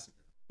River Massacre.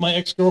 My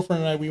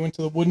ex-girlfriend and I, we went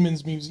to the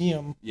Woodman's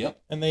Museum,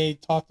 Yep. and they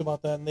talked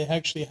about that, and they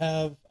actually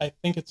have, I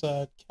think it's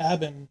a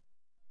cabin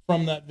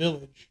from that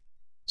village.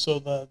 So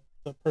the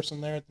person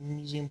there at the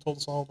museum told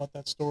us all about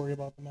that story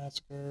about the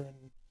massacre,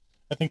 and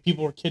I think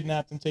people were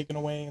kidnapped and taken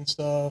away and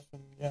stuff,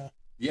 and yeah.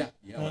 Yeah,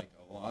 Yeah. like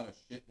a lot of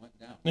shit went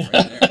down right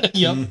there.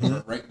 Yep.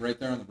 Mhm. Right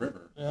there on the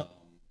river. Yeah.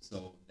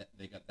 So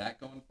they got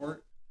that going for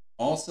it.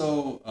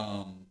 Also,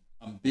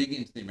 I'm big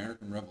into the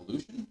American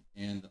Revolution,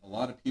 and a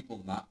lot of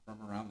people not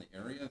from around the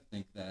area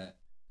think that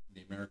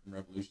the American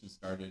Revolution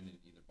started in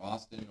either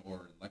Boston or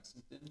in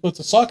Lexington. So it's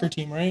a soccer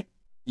team, right?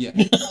 Yeah,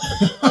 Touche.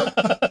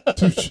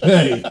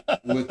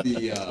 with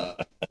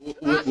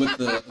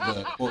the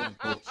quote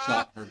unquote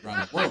shot heard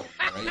around the world,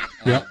 right?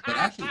 Yep. But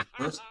actually, the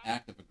first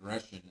act of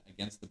aggression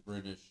against the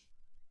British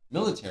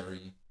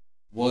military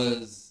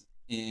was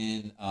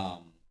in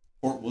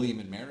Fort William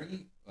and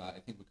Mary. I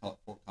think we call it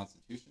Fort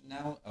Constitution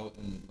now, out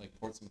in like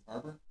Portsmouth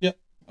Harbor. Yep.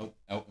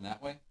 Out in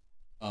that way.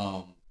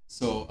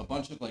 So a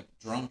bunch of like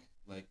drunk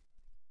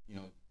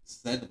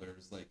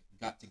settlers like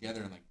got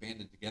together and like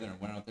banded together and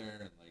went out there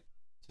and like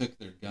took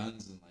their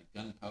guns and like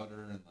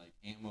gunpowder and like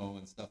ammo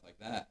and stuff like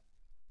that.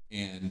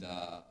 And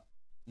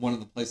one of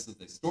the places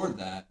they stored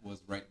that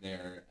was right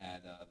there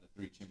at the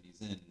Three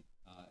Chimneys Inn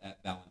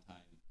at Valentine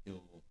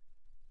Hill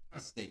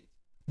Estate.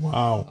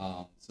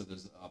 Wow. So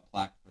there's a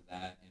plaque for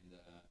that,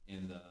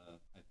 and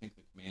I think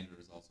the commander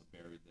is also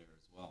buried there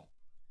as well.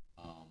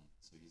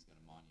 So he's got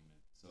a monument.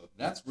 So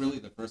that's really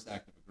the first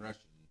act of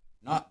aggression,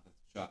 not the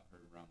shot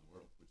heard around the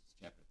world, which is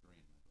chapter 3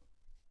 in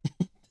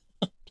my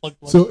book.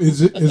 Plug. So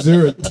is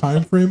there a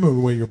time frame of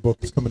when your book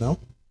is coming out?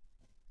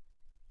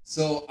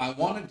 So I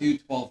want to do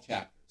 12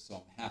 chapters, so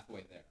I'm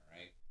halfway there,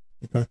 right?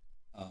 Okay.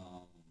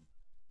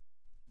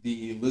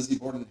 The Lizzie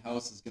Borden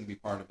house is going to be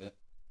part of it.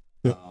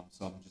 Yep.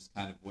 So I'm just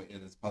kind of waiting.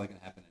 It's probably going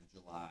to happen in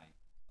July,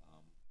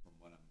 from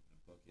when I'm going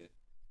to book it.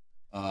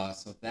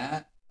 So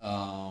that,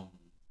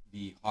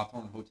 the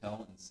Hawthorne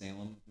Hotel in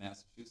Salem,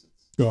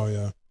 Massachusetts. Oh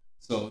yeah.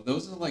 So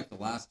those are like the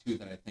last two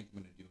that I think I'm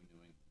going to do in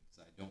New England, because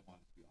I don't want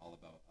it to be all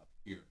about up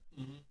here.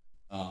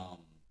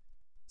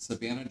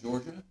 Savannah,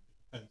 Georgia.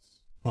 Hence,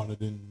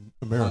 haunted in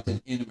America.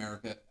 Haunted in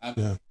America.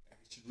 Yeah. I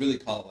should really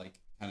call it like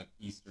kind of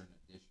Eastern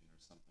edition or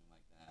something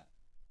like that,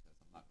 because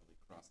I'm not really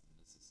crossing the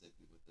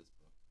Mississippi with this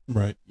book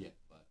Right. yet.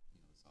 But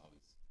it's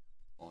always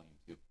volume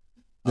 2.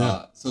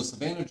 Yeah. So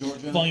Savannah,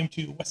 Georgia. Volume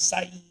 2, West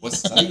Side.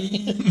 West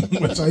Side.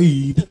 West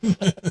Side.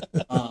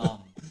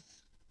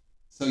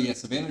 So yeah,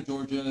 Savannah,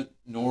 Georgia,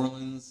 New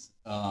Orleans.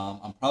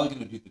 I'm probably going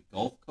to do the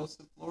Gulf Coast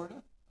of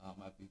Florida. I have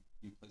a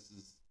few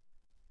places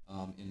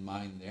in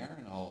mind there,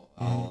 and I'll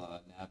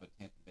nab a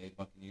Tampa Bay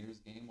Buccaneers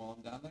game while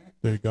I'm down there.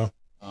 There you go.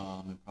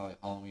 And probably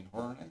Halloween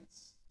Horror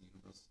Nights,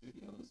 Universal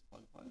Studios,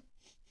 plug.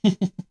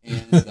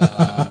 And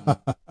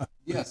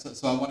yeah,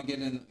 so I want to get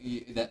in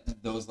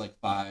those like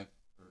 5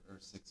 or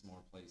 6 more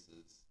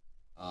places,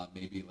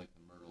 maybe like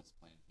the Myrtles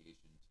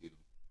Plantation too,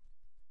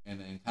 and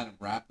then kind of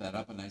wrap that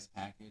up, a nice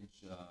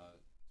package,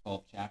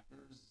 12 chapters,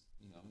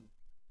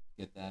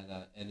 get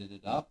that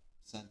edited up,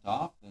 sent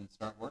off, then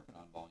start working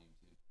on volume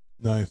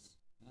 2. Nice.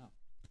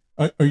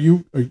 Yeah. Are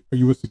you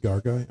a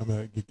cigar guy?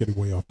 I'm getting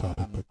way off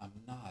topic. I'm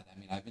not. I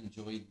mean, I've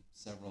enjoyed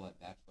several at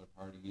bachelor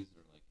parties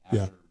or like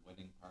after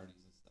wedding parties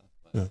and stuff,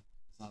 but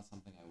it's not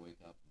something I wake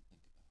up and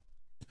think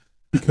about.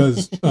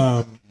 Because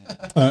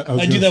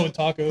I do that with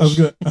tacos.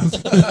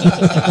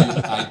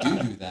 I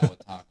do that with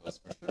tacos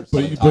for sure.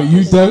 But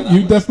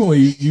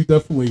you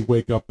definitely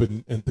wake up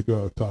and to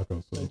go out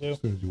tacos. So I do. as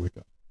soon as you wake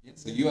up. Yeah,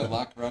 so you had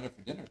La Carreta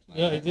for dinner tonight.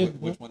 Yeah, right? I did.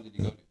 Which one did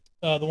you go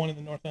to? The one in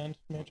the North End,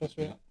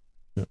 Manchester.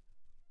 Yeah.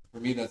 For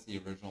me, that's the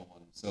original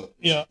one. So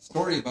Yeah.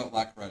 Story about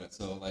La Carreta.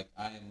 So like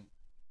I am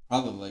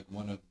probably like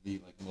one of the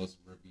like most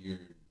revered,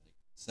 like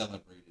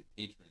celebrated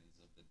patrons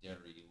of the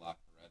dairy La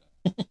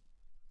Carreta,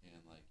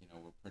 and like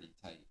we're pretty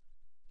tight,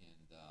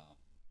 and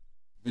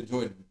I've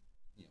enjoyed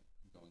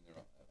going there.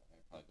 I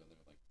probably go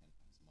there like 10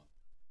 times a month.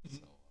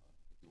 So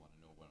if you want to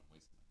know what I'm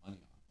wasting my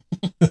money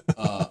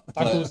on.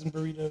 Tacos and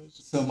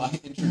burritos. So my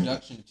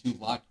introduction to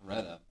La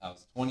Carreta, I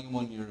was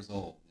 21 years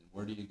old. And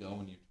where do you go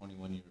when you're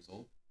 21 years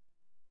old?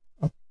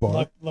 A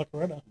bar. La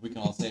Carreta. We can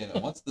all say it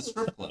at once. The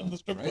strip club. The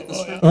strip right? club. The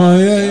Oh, strip yeah. club. Oh,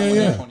 When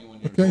yeah. you're 21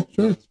 years Okay, old,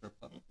 sure. go to the strip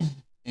club.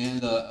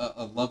 And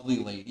a lovely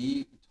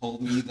lady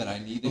told me that I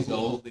need to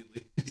go.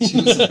 She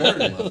was a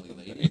very lovely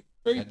lady.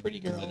 Very Had pretty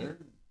girl. glitter.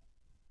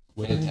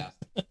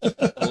 Fantastic.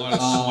 A lot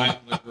of sweat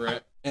and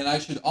regret. And I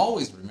should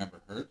always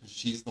remember her because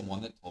she's the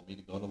one that told me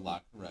to go to La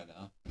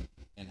Carreta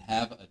and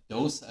have a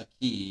Dos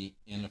Aquí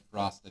in a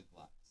frosted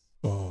glass.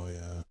 Oh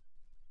yeah.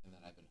 And then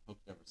I've been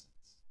hooked ever since.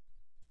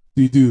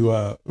 Do you do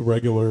a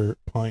regular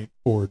pint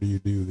or do you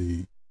do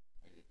the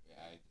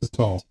I The just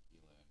tall. do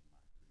tequila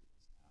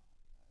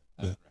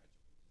and margaritas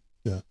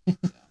now. Yeah. I've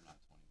graduated. I'm not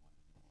 21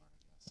 anymore,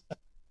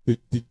 I guess.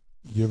 did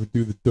you ever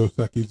do the Dos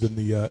Equis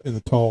in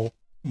the tall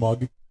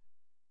mug?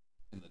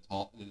 In the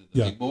tall, the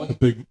Yeah, big boy?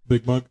 the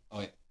big mug. Oh,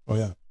 yeah. Oh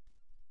yeah.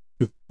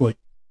 'Cause, like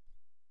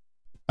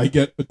I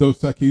get a Dos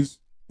Equis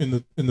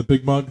in the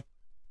big mug,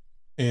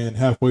 and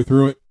halfway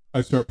through it,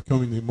 I start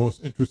becoming the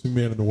most interesting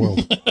man in the world.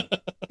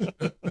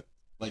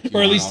 Like you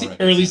Or at are least,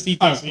 already. or at least he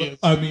thinks he is.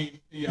 I mean,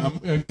 yeah,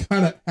 I'm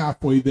kind of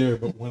halfway there,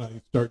 but when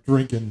I start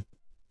drinking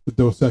the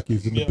Dos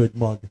Equis in the Yeah. big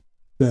mug,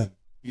 then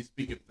He's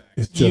speaking facts.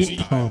 it just You-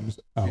 comes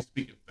He's out.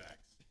 speaking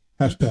facts.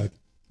 Hashtag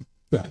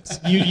facts.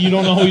 You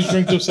don't always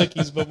drink Dos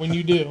Equis, but when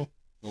you do,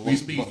 Well, We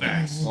speak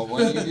facts. Well,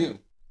 what do you do?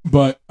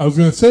 But I was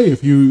gonna say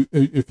if you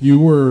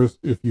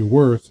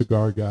were a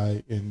cigar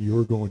guy and you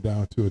were going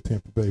down to a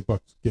Tampa Bay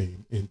Bucks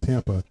game in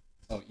Tampa,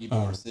 Oh,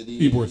 Ybor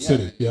City. Ybor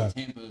City, yeah.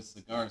 Tampa,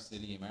 Cigar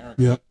City,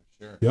 America. Yep.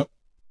 For sure. Yep.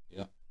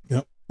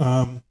 Yep.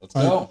 let's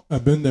go.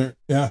 I've been there.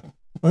 Yeah,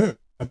 oh,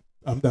 yeah.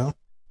 I'm down.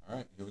 All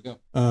right, here we go.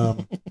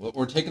 Um,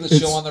 We're taking the It's-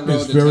 show on the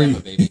road it's to very-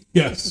 Tampa, baby.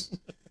 yes,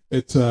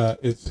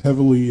 it's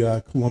heavily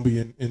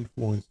Colombian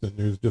influenced, and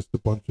there's just a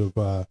bunch of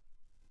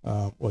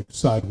like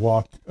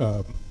sidewalk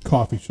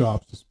coffee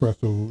shops,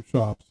 espresso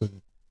shops,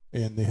 and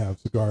they have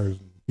cigars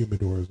and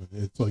humidors,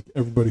 and it's like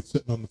everybody's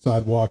sitting on the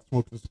sidewalk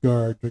smoking a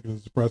cigar, drinking an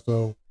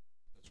espresso.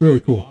 It's really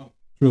cool.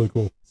 It's really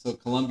cool. So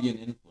Colombian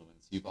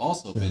influence. You've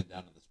also been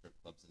down to the strip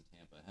clubs in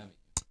Tampa, haven't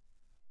you?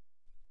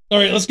 all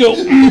right, let's go.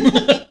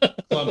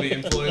 Columbia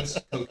influence,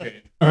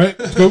 cocaine. All right,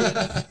 let's go.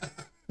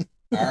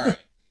 All right.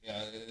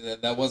 Yeah,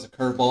 that was a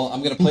curveball.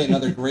 I'm going to play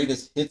another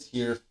greatest hits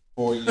here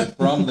for you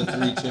from the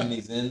Three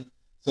Chimneys Inn.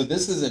 So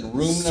this is in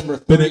room number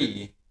Spin it.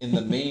 3 in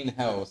the main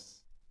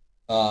house.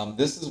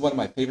 This is one of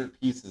my favorite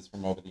pieces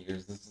from over the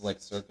years. This is like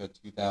circa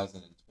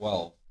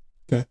 2012.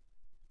 Okay.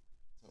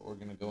 So we're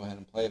going to go ahead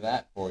and play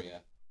that for you.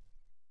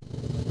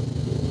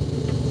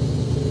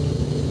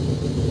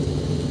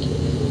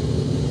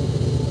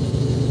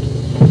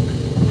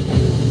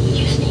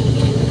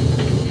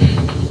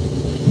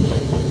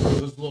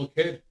 It was a little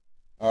kid.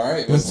 All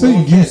right. It Let's was a say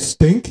little you kid.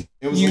 stink.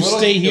 It was You a little,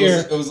 stay here.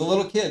 It was a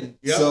little kid.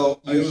 Yep.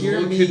 So It you was a hear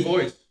little me. kid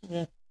voice.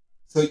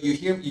 So you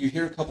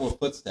hear a couple of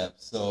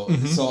footsteps. So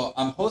Mhm. so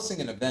I'm hosting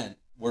an event.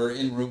 We're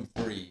in room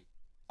 3.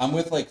 I'm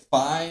with like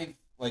 5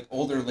 like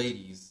older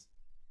ladies,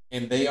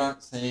 and they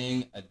aren't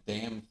saying a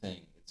damn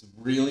thing. It's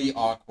really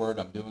awkward.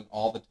 I'm doing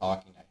all the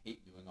talking. I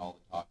hate doing all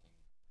the talking.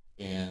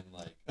 and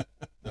like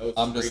That was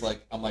I'm just freaky.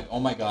 like I'm like, oh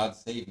my God,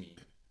 save me.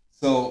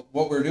 So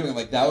what we're doing,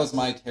 like that was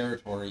my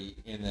territory,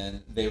 and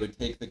then they would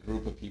take the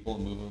group of people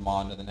and move them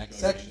on to the next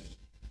section.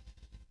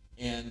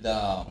 And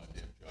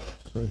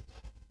Right.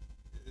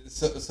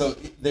 so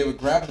they would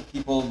grab the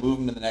people, move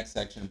them to the next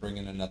section, and bring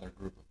in another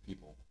group of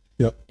people.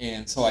 Yep.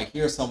 And so I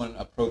hear someone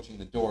approaching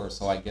the door,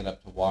 so I get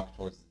up to walk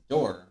towards the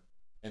door,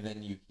 and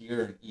then you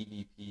hear an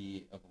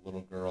EVP of a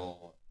little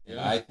girl, and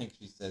Yeah. I think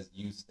she says,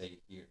 "You stay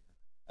here,"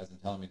 as in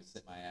telling me to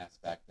sit my ass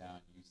back down.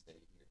 You stay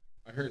here.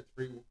 I heard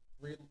three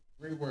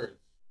words.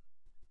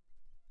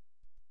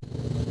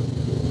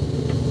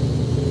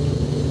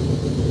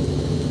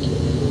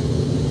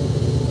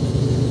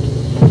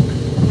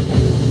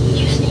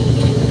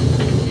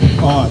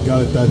 Oh, I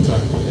got it that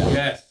time.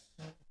 Yes.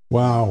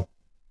 Wow.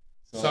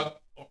 So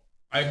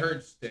I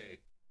heard stay.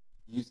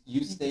 you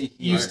stay here.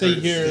 You I stay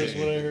heard here stay. is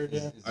what I heard.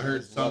 Yeah, I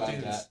heard is what something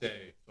and got.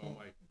 stay. So I'm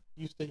like,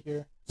 you stay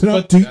here. So now,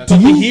 But- do but But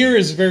the you here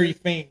is very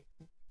faint.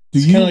 do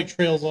It's kind you of like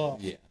trails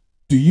off. Yeah.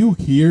 do you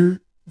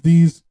hear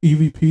these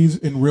EVPs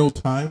in real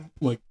time,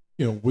 like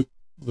with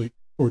like,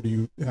 or do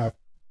you have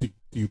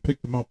do you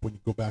pick them up when you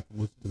go back and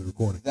listen to the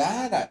recording?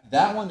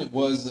 That one it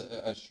was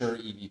a sure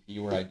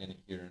EVP where I didn't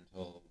hear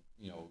until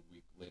a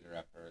week later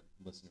after I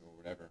listened to it or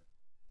whatever.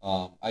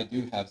 I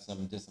do have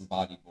some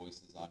disembodied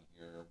voices on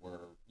here where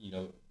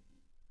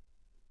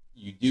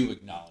you do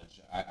acknowledge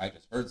I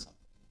just heard something.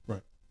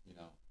 Right.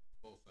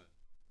 full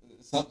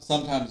sentence.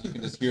 Sometimes you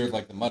can just hear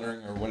like the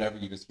muttering or whatever.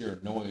 You just hear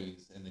a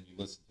noise and then you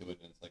listen to it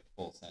and it's like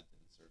full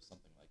sentence or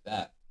something like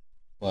that.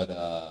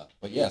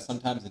 But yeah,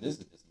 sometimes it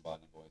is a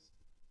disembodied voice.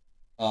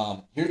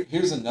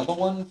 Here's another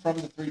one from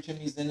the Three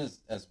Chimneys Inn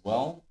as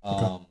well.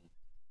 Okay.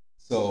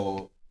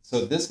 So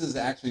this is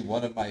actually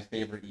one of my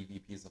favorite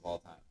EVPs of all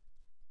time.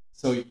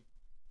 So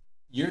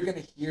you're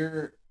gonna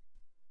hear.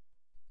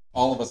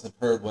 All of us have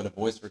heard what a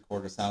voice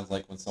recorder sounds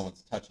like when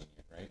someone's touching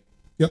it, right?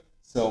 Yep.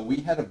 So we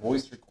had a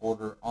voice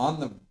recorder on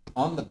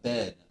the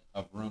bed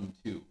of room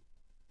 2,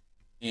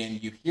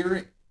 and you hear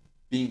it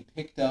being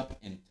picked up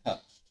and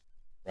touched,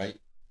 right?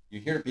 You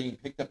hear it being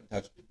picked up and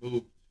touched. It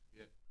moved.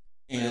 Yeah.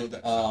 And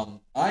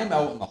I'm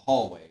out in the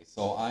hallway,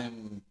 so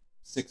I'm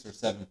 6 or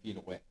 7 feet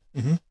away.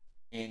 Mhm.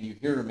 And you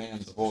hear a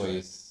man's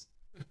voice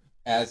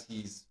as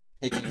he's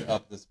picking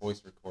up this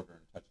voice recorder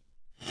and touching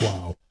it.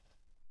 Wow.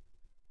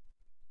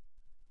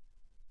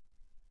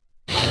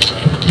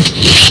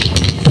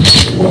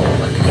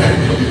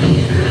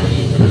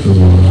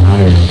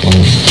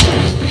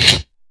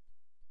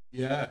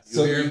 Yeah. You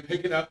So hear you- him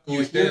pick it up. Go You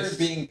like hear this. it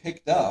being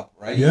picked up,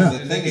 right? Yeah.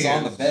 The thing is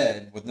on the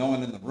bed with no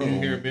one in the You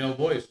room. hear a male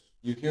voice.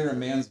 You hear a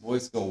man's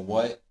voice go,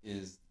 "What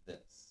is this?"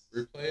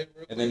 Replay it.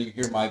 Real And then quick.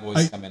 you hear my voice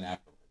I- come in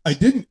afterwards. I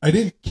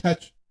didn't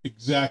catch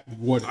exactly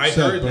what it I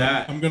said, heard but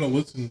that. I'm gonna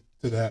listen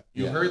to that.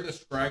 You Yeah. heard the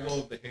scraggle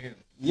of the hands.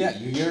 Yeah,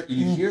 you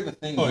hear the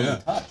thing Oh, being yeah.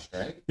 touched,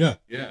 right?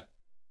 Yeah.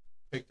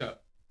 Picked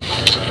up.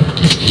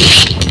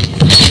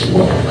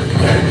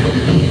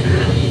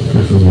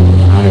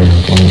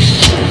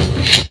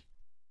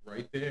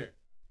 Right there.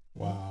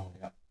 Wow.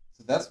 Yeah.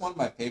 So that's one of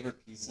my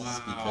favorite pieces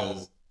Wow.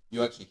 because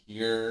you actually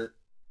hear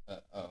a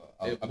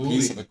It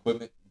piece of moving.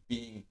 equipment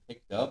being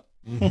picked up,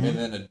 Mhm. and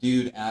then a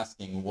dude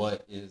asking,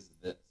 "What is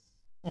this?"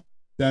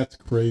 That's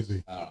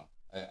crazy. I don't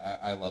know.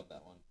 I love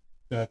that one.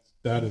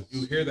 That is.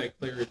 You hear that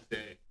clear as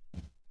day.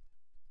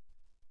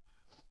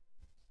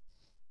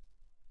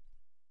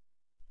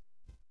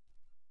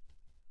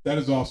 That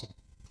is awesome.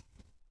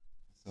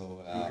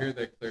 So You hear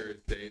that clear as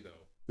day, though.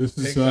 This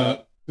is Picked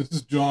up. this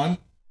is John.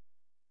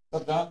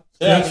 what's up, John?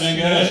 Yes, happening,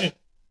 yes. guys?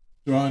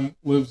 John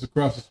lives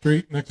across the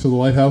street next to the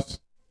lighthouse.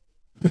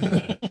 It's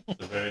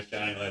a very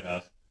shiny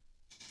lighthouse.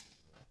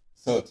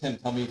 So Tim,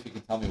 tell me if you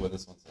can tell me what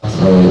this one says.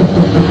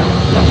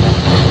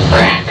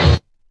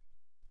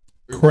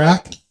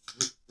 Crack.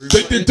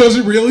 Replay It does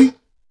it really?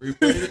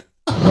 Replay it.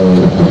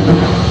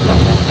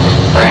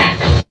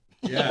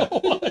 Yeah.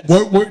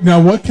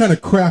 What kind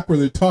of crack were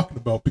they talking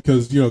about?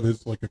 Because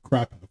there's like a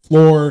crack in the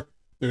floor.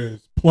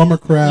 There's plumber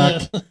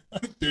crack.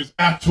 There's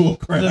actual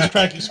crack. There's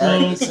cracky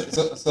All right,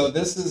 smoke. so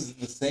this is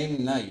the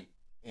same night,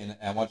 and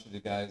I want you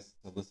guys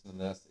to listen to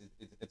this.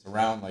 It's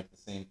around like the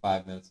same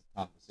 5 minutes of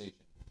conversation.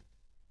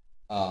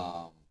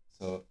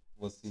 So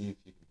let's see if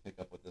you can pick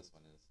up what this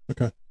one is.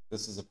 Okay.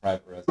 This is a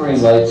private Three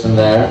residence. lights in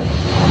there.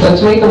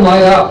 Let's make them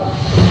light up.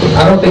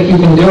 I don't think you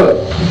can do it.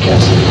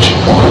 Guess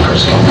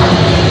bonkers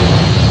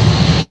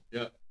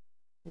Yeah.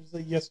 It was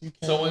like, yes, you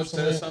can. Someone or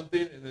says something.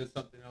 something, and then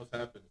something else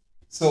happens.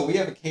 So we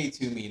have a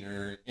K2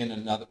 meter in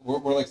another. We're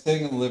like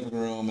sitting in the living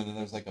room, and then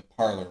there's like a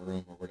parlor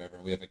room or whatever.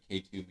 We have a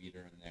K2 meter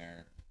in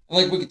there, and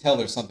like we could tell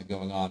there's something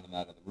going on in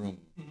that other room.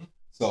 Mhm.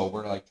 So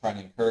we're like trying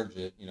to encourage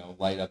it,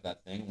 light up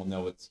that thing. We'll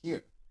know it's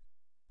here.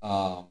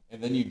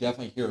 And then you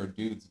definitely hear a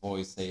dude's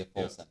voice say a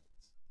full Yeah. sentence.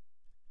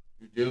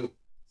 You do.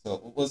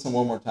 So listen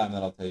one more time,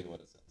 then I'll tell you what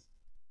it says.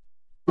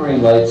 Three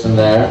lights in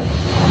there.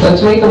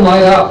 Let's make them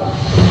light up.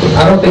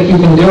 I don't think you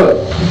can do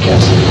it.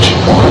 Guess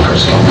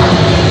bonkers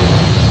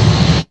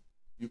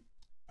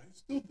I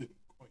still didn't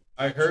quite.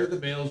 I heard the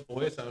male's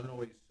voice. I don't know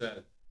what he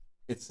said.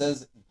 It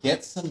says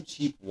get some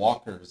cheap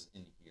walkers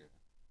in here.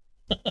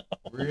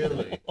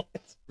 Really?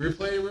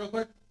 Replay it real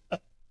quick.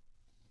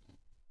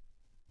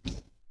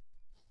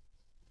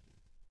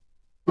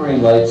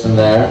 Green lights in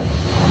there.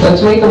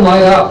 Let's make them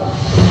light up.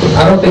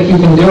 I don't think you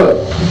can do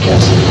it.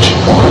 Guess the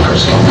cheap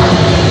walkers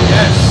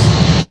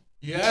can.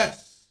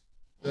 Yes.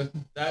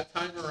 That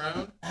time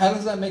around. How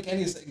does that make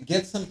any sense?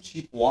 Get some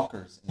cheap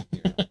walkers in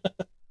here.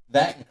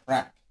 That and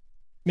crack.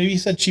 Maybe he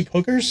said cheap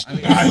hookers. I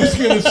mean, I was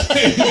gonna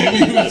say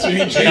maybe he was saying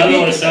That's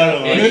what it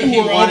sounded like. maybe he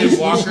wanted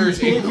walkers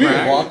in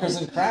crack. Walkers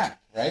and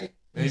crack, right?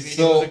 Maybe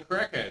So- he was a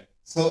crackhead.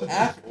 So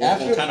after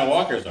What kind of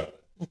walkers are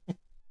they?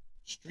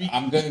 Street.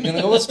 I'm gonna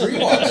go with street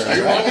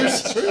walkers.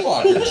 Street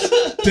walkers.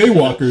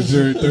 Daywalkers.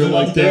 They're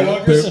like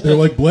daywalkers? they're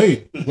like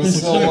Blade.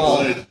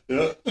 So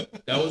Yep.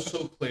 That was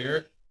so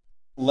clear.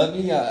 let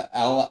me.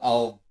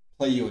 I'll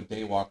play you a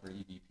Daywalker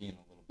EVP in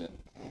a little bit.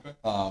 Okay.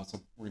 So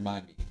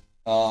remind me.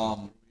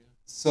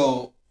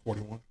 So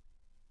 41.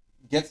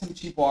 get some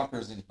cheap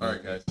walkers in here. All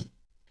right, guys.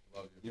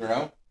 Love you. You're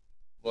out.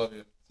 Love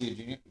you. See you,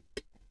 Junior.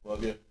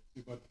 Love you.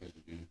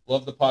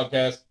 Love the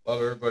podcast.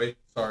 Love everybody.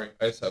 Sorry,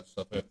 I just have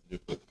stuff I have to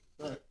do.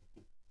 All right.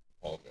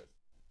 Apologize.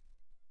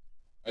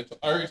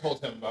 I already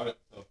told him about it,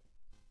 so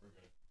we're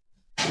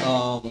good.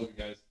 Love you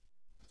guys.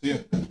 See ya.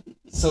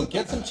 So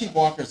get some cheap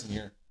walkers in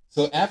here.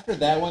 So after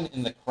that one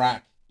in the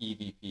crack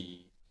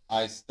EVP,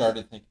 I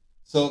started thinking.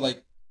 So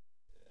like,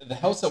 the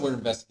house that we're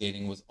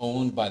investigating was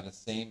owned by the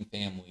same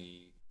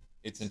family.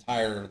 Its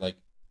entire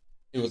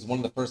it was one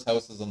of the first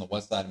houses on the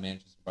west side of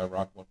Manchester by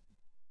Rock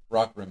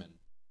Rimmon,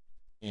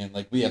 and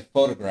like we have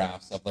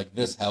photographs of like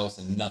this house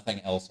and nothing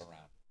else around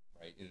it.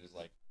 Right? It is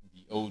like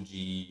the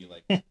OG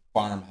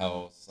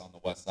farmhouse on the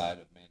west side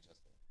of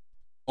Manchester,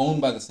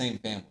 owned by the same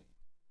family.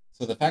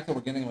 So the fact that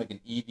we're getting like an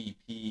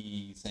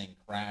EVP saying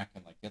crack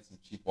and like get some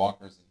cheap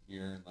walkers in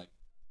here and like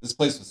this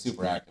place was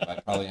super active.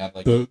 I'd probably have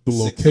like The 6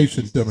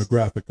 location pieces.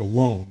 demographic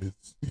alone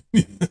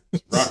is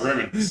Rock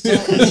Rimmon.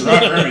 It's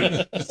Rock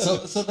Rimmon.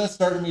 So that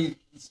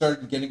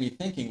started getting me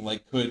thinking,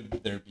 like,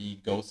 could there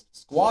be ghost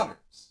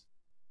squatters?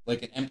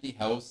 Like an empty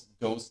house,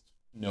 ghost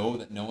know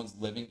that no one's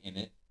living in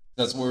it.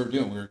 That's what we were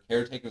doing. We were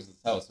caretakers of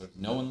this house. There's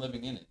no one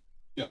living in it.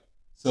 Yeah.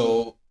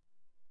 So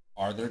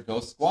are there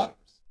ghost squatters?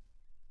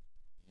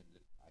 And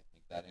I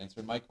think that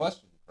answered my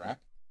question,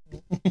 correct?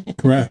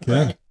 crack.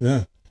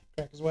 Yeah.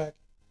 Crack is whack.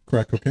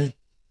 Crack cocaine.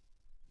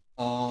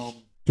 We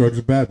Drugs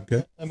are bad.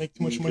 Okay. I make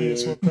too much money to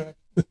smoke crack.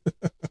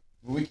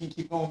 can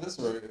keep going with this,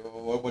 or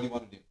what do you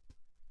want to do?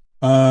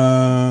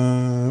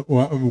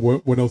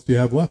 What else do you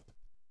have left?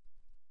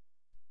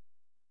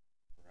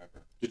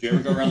 Forever. Did you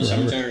ever go around the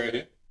Forever. cemetery right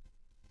here?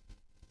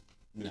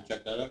 Did No. you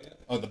check that out yet?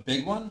 Oh, the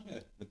big one? Yeah.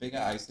 The big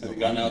I used to Have go you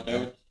gotten running out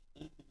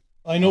there?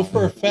 I know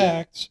for a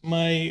fact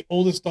my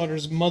oldest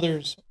daughter's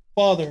mother's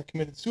father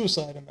committed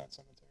suicide in that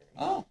cemetery.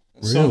 Oh,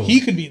 So Really? he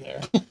could be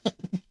there.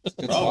 that's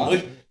a good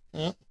Probably.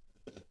 spot.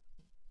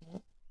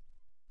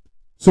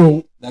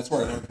 So That's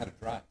where I learned how to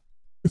drive.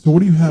 what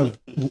do you have?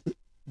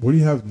 What do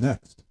you have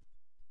next?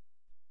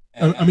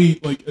 I mean,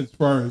 like as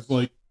far as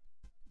like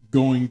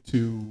going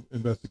to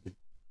investigate.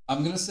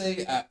 I'm gonna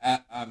say,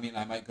 I mean,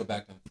 I might go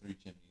back on Three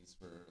Chimneys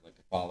for like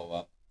a follow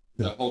up,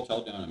 Yeah. That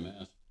hotel down in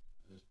Mass.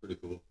 It's pretty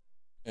cool.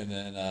 and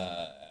then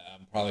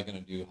I'm probably gonna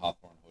do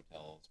Hawthorne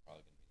Hotel. It's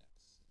probably gonna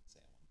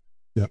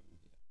be next.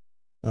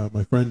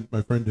 Salem.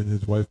 My friend and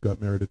his wife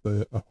got married at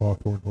the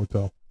Hawthorne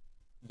Hotel.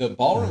 The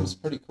ballroom's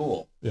pretty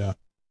cool. Yeah.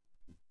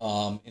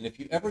 And if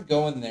you ever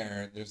go in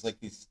there, there's like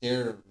these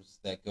stairs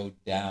that go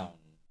down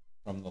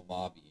from the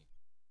lobby,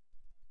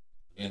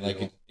 and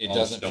like it All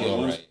doesn't feel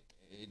stone? right.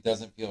 It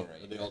doesn't feel Are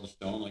right. they all the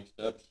stone like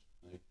steps?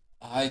 Like,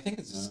 I think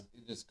it's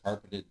just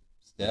carpeted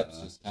steps,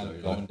 just kind so of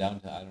you're going like- down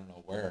to I don't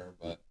know where,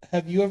 but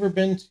Have you ever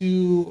been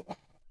to?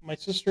 My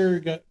sister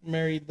got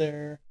married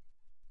there.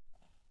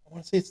 I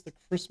want to say it's the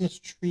Christmas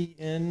Tree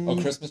Inn. oh,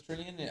 Christmas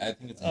Tree Inn. I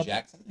think it's in Up-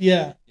 Jackson.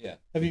 Yeah. Yeah.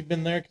 Have you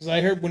been there? Because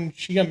I heard when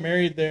she got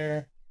married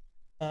there,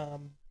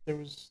 there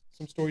was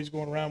some stories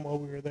going around while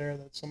we were there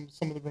that some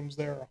of the rooms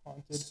there are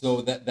haunted.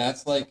 So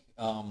that's like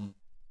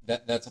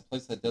that's a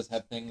place that does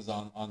have things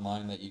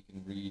online that you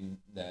can read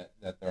that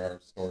there are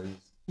stories.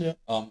 Yeah.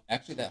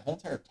 Actually, that whole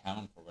entire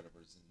town, for whatever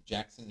reason,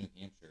 Jackson, New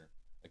Hampshire,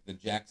 like the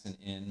Jackson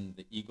Inn,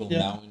 the Eagle Yeah.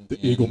 Mountain, The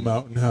Inn. Eagle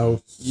Mountain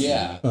House.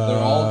 Yeah, they're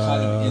all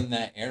kind of in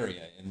that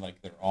area, and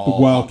like they're The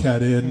all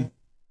Wildcat Inn.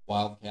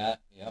 Wildcat.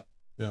 Yep.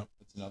 Yeah.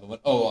 That's another one.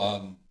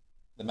 Oh,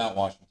 the Mount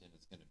Washington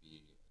is going to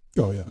be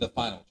Oh yeah. the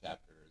final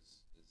chapter. Is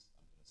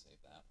I'm going to save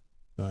that.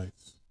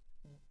 Nice.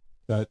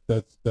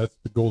 That's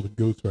the golden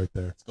goose right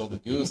there. It's Golden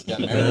Goose. Got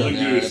Golden married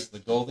there. Goose. It's the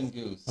Golden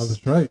Goose. Oh,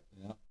 that's right.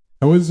 Yeah.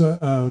 How is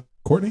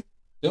Courtney?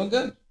 Doing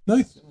good.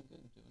 Nice. Doing good.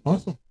 Doing good.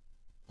 Awesome.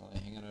 Probably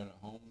hanging out at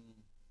home.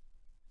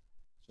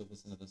 She'll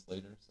listen to this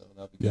later, so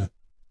that'll be Yeah,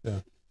 good.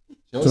 yeah.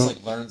 She always So-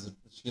 like learns.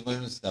 She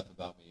learns stuff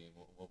about me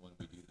when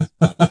we do this.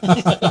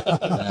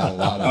 podcast. I have a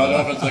lot I don't know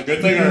of. if it's a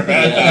good thing or a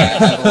bad Yeah,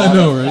 thing. I have a lot I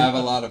know, of, right? I have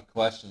a lot of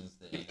questions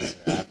to answer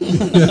after.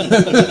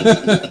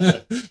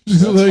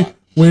 She's That's like, fine.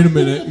 wait a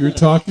minute, you're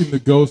talking to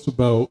ghosts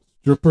about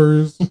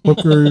strippers,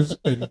 hookers,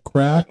 and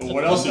crack?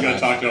 What else you got to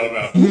talk to him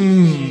about?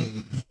 Hmm.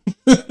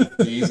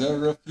 These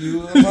are a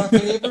few of our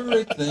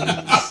favorite things.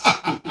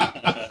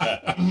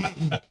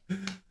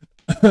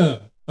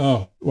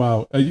 Oh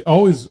wow! I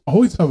always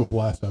have a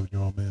blast having you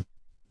on, man.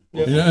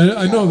 Yeah. And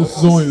I know this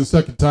is only the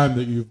second time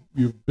that you've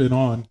been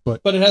on,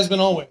 but But it has been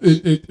always.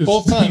 it's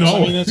Both times. been I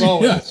mean, it's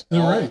always. Yeah,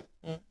 you're right.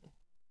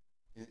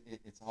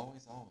 It's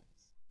always.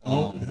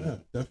 Oh yeah,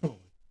 definitely.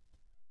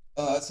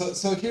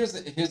 So here's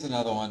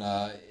another one.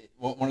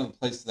 One of the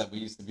places that we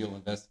used to be able to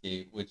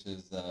investigate, which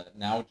is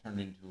now turned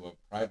into a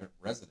private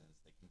residence.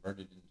 They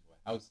converted it into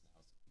a house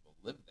now, so people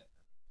live there.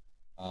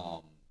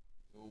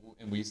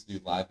 And we used to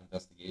do live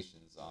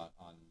investigations on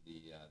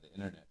the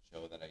internet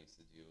show that I used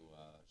to do,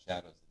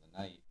 Shadows of the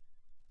Night.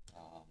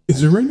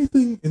 Is there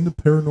anything in the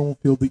paranormal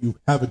field that you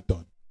haven't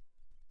done?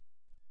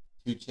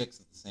 Two chicks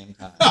at the same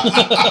time.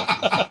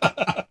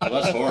 Well,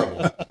 that's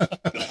horrible.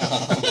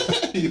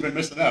 You've been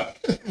missing out.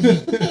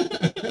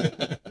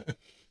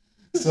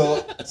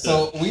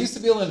 So we used to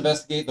be able to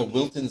investigate the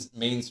Wilton's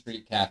Main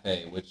Street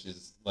Cafe, which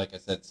is, like I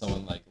said,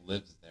 someone like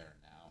lives there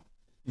now,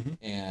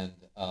 and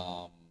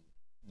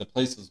the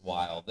place was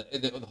wild.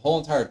 The whole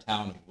entire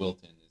town of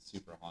Wilton is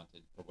super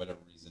haunted for whatever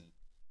reason.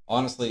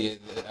 Honestly,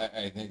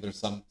 I think there's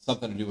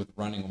something to do with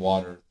running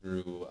water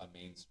through a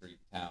main street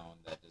town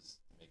that just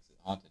makes it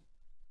haunted.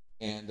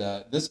 And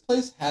this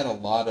place had a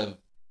lot of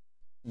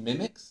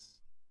mimics,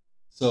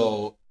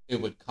 so it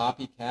would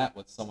copycat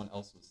what someone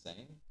else was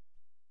saying.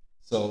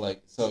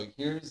 So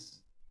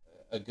here's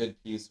a good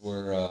piece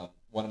where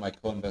one of my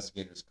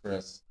co-investigators,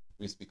 Chris,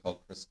 we used to be called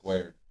Chris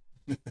Squared.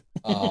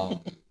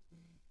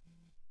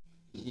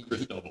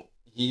 Chris Double.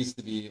 He used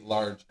to be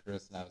large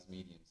Chris, and I was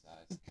medium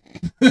size.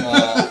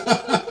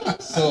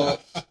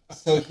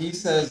 So he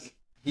says,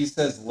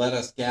 "Let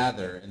us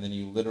gather," and then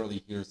you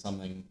literally hear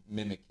something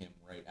mimic him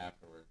right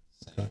afterwards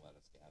saying, "Let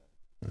us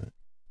gather."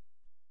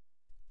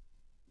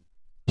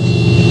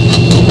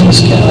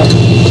 Let's gather.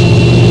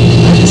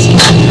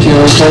 Do you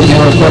record the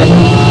recording?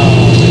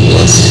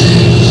 Yes.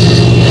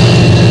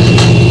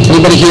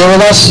 Anybody here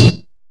with us?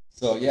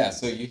 So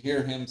you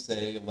hear him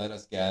say, "Let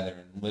us gather,"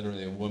 and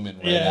literally a woman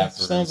right Yeah,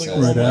 after sounds like says,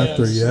 a Right woman,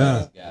 after, yes. yeah.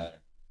 "Let us gather."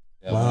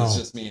 Yeah, Wow. well, it's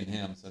just me and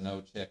him, so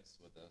no chicks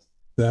with us.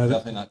 That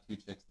Definitely not two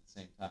chicks at the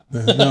same time.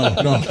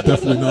 no,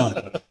 definitely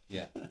not.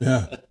 Yeah.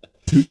 Yeah,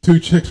 two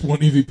chicks, one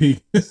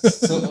EVP.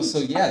 So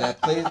yeah,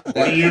 that place. What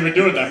do you even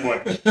do at that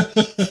point?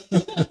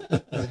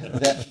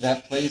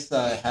 That place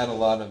had a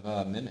lot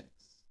of mimics.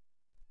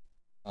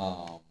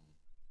 I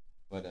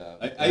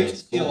used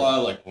to see a lot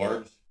of like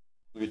orbs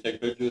when you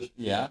take pictures.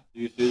 Yeah.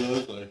 Do you see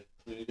those?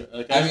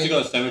 I used to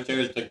go to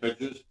cemeteries and take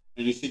pictures,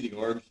 and you see the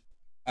orbs.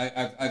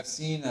 I've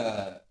seen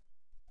a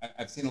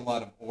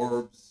lot of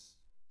orbs.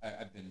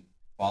 I've been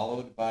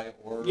followed by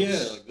orbs.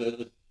 Yeah, like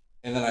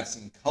And then I've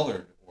seen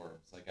colored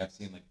orbs. Like I've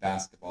seen like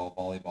basketball,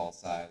 volleyball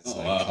size,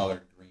 wow.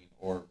 colored green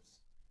orbs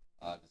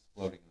just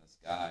floating in the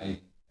sky.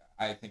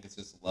 I think it's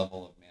just a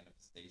level of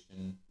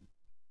manifestation,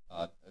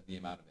 the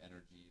amount of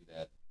energy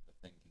that the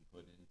thing can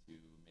put into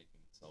making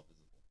itself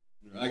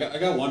visible. I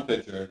got one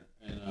picture,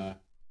 and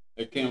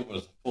it came up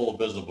as full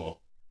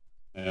visible,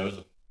 and it was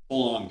a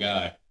full-on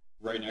guy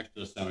right next to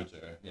the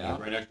cemetery, Yeah.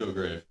 right next to a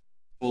grave,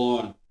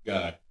 full-on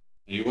guy,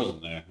 and he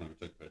wasn't there when we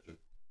took the picture.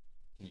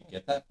 Can you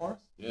get that for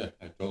us? Yeah,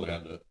 I totally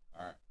had to.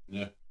 All right.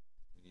 Yeah,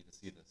 We need to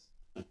see this.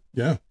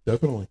 Yeah,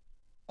 definitely.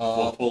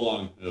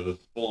 full-on. It was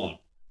full-on.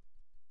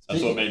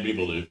 That's what made me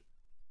believe.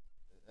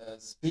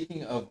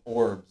 Speaking of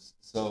orbs,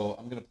 so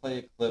I'm going to play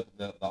a clip,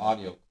 the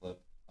audio clip,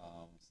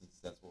 since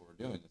that's what we're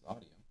doing is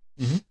audio.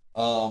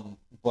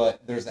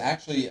 But there's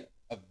actually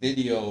a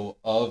video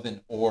of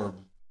an orb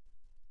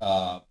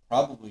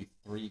probably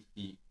 3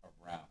 feet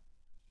around.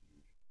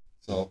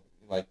 So,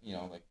 like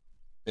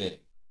big.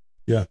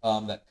 Yeah.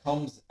 That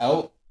comes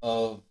out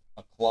of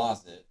a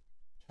closet,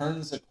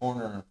 turns a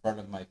corner in front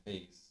of my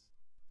face,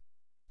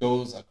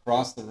 goes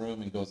across the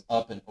room and goes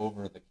up and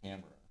over the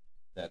camera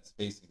that's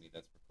facing me,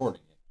 that's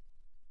recording it.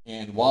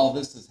 And while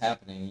this is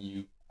happening,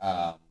 we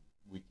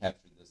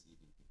captured this EVP.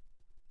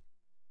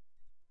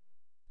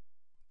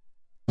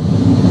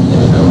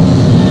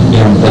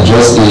 And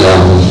adjust the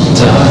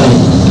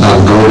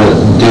go to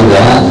do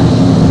that.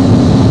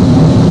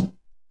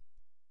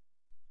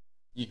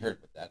 You heard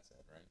what that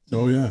said, right?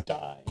 Oh yeah,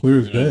 Die. clear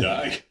as You're gonna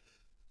day. die.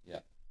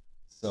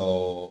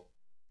 So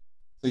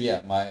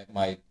yeah,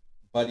 my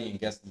buddy and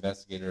guest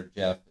investigator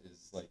Jeff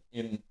is like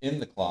in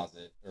the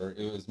closet, or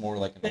it was more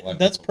like an electrical.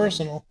 That's room.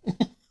 personal.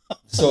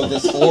 So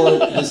this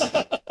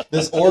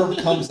orb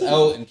comes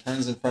out and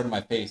turns in front of my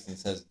face and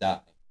says,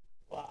 "Die."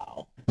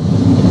 Wow.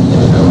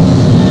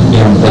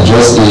 And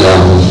adjust the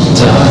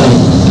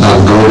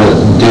go to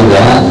do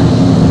that.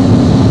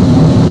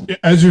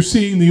 As you're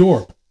seeing the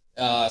orb.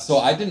 So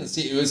I didn't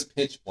see it was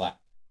pitch black.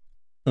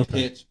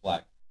 Okay. Pitch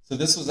black. So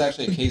this was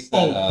actually a case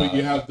that. But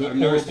you have the I've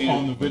never orb seen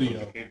on the it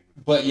video.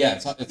 But yeah,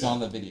 it's on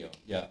the video.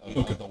 Yeah, of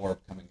Okay. the orb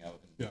coming out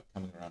and Yeah.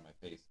 coming around my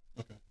face.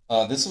 Okay.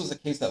 This was a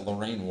case that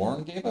Lorraine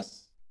Warren gave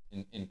us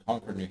in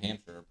Concord, New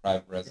Hampshire, a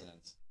private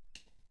residence.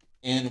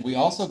 And we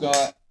also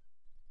got,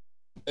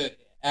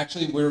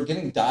 actually, we were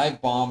getting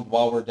dive bombed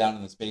while we are down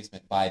in this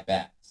basement by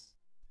bats.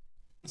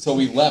 so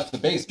we left the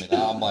basement.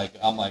 I'm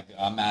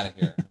out of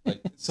here.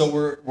 Like, so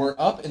we're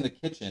up in the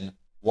kitchen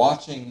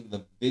watching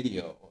the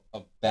video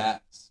of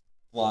bats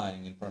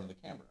flying in front of the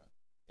camera,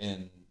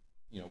 and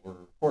we're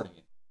recording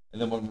it.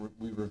 And then when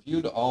we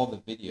reviewed all the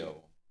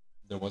video,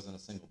 there wasn't a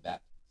single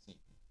bat seen.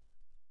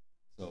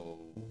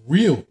 So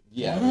Real.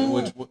 yeah,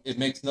 which it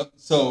makes no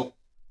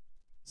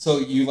so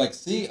you like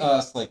see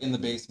us like in the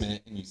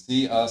basement, and you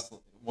see us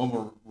when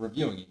we're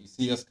reviewing it. You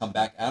see us come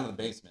back out of the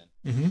basement.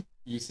 Mm-hmm.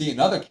 You see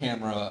another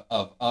camera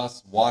of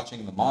us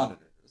watching the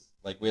monitors.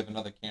 Like we have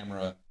another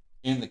camera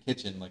in the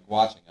kitchen, like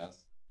watching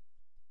us,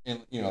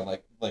 and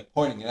like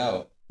pointing it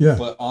out. Yeah.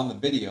 But on the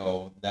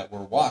video that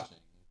we're watching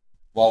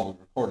while we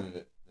recorded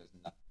it, there's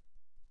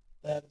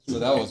nothing. So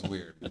that was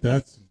weird.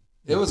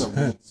 It was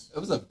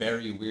a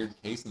very weird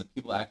case, and the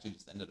people actually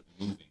just ended up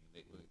moving.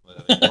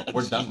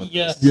 We're done with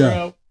this.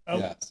 Yeah.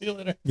 Yeah. See you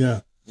later.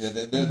 Yeah. Yeah,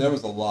 there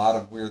was a lot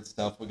of weird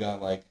stuff. We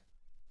got like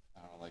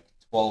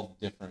 12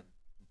 different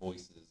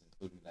voices,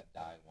 including that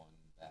die one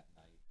that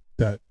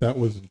night. That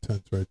was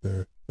intense right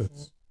there.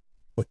 That's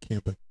like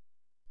camping.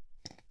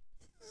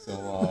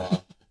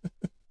 So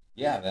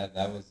yeah,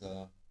 that was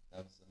a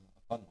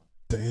fun one.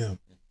 Damn.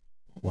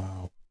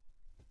 Wow.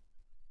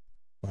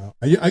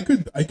 I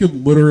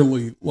could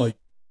literally like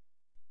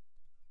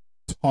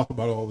talk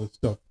about all this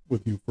stuff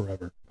with you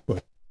forever,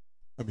 but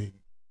I mean,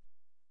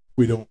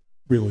 we don't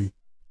really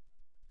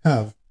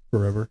have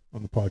forever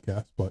on the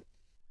podcast, but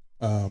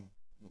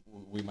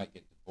we might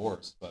get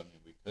divorced, but I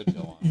mean, we could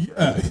go on.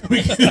 Yeah.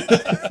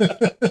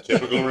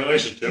 Typical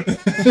relationship.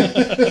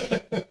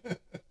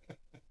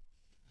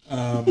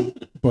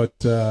 But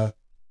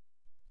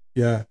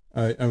yeah,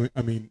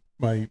 I mean,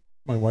 my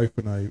wife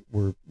and I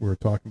were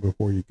talking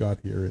before you got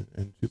here,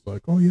 and she's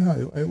like, "Oh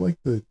yeah, I like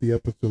the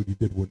episode you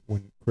did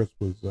when Chris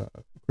was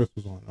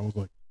on." I was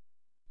like,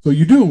 "So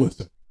you do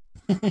listen?"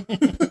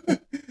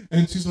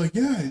 And she's like,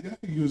 "Yeah,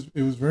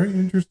 it was very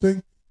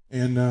interesting."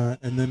 And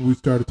then we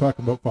started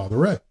talking about Father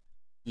Ray.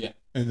 Yeah.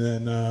 And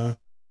then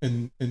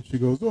and she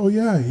goes, "Oh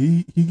yeah,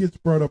 he gets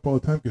brought up all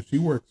the time because she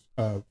works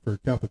for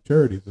Catholic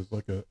Charities as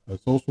like a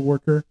social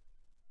worker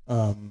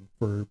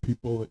for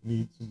people that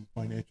need some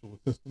financial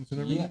assistance and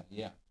everything."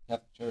 Yeah.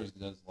 Catholic Charities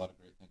does a lot of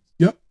great things.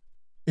 Yep.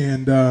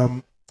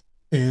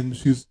 And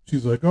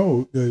she's like,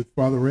 "Oh,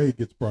 Father Ray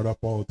gets brought up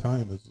all the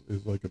time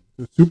is like a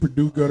super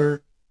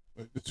do-gooder,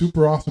 a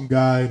super awesome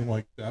guy," and I'm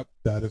like,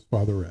 that is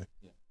Father Ray.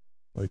 Yeah.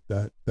 Like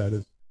that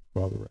is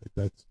Father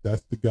Ray.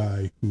 That's the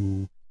guy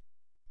who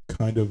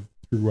kind of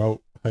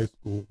throughout high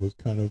school was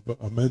kind of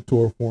a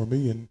mentor for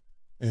me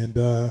and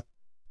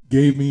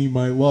gave me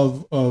my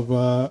love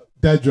of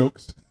dad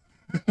jokes.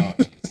 Oh,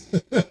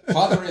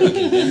 Father Ray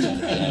invented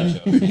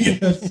that joke.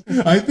 Yes,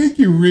 I think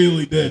you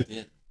really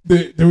did.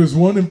 There was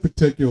one in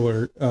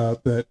particular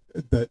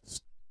that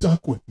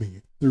stuck with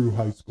me through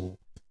high school,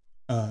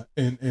 and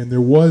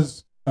there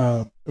was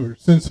or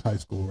since high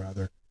school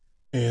rather,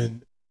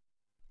 and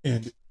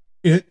there's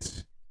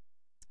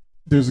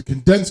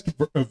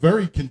a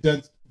very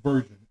condensed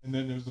version, and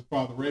then there's a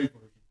Father Ray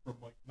version from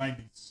like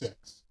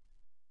 '96,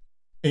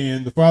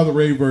 and the Father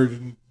Ray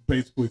version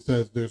basically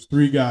says there's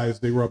three guys,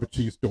 they rob a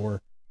cheese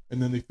store,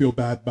 and then they feel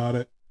bad about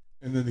it,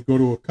 and then they go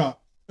to a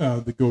cop.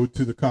 They go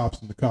to the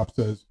cops, and the cop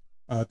says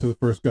to the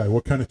first guy,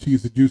 "What kind of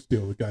cheese did you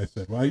steal?" The guy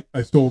said, "Well,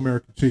 I stole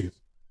American cheese."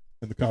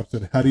 And the cop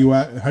said, How do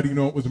you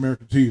know it was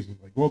American cheese?" And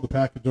like, "Well, the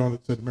package on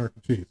it said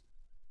American cheese."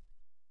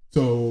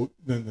 So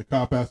then the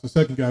cop asked the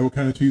second guy, "What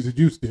kind of cheese did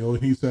you steal?"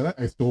 And he said,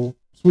 "I stole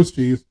Swiss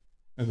cheese."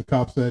 And the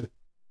cop said,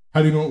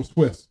 "How do you know it was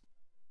Swiss?"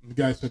 And the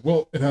guy said,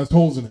 "Well, it has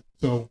holes in it,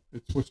 so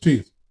it's Swiss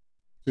cheese."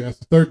 So he asked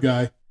the third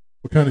guy,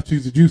 "What kind of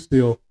cheese did you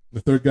steal?" And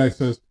the third guy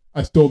says,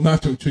 "I stole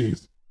nacho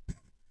cheese."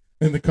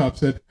 And the cop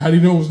said, "How do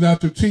you know it was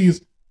nacho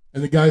cheese?"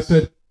 And the guy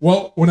said,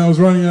 "Well, when I was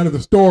running out of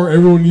the store,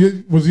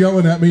 everyone was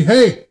yelling at me,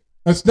 'Hey,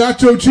 that's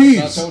nacho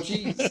cheese.'" Nacho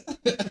cheese.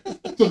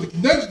 So the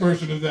condensed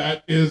version of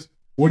that is,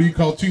 what do you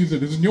call cheese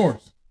that isn't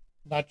yours?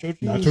 Nacho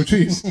cheese. Nacho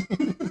cheese.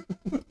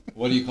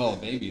 What do you call a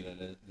baby that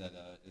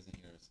isn't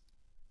yours?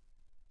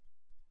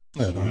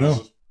 I don't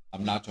know.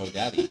 I'm Nacho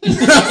Daddy.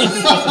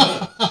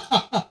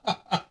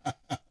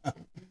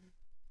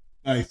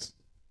 Nice.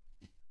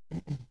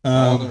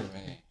 Father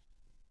Ray.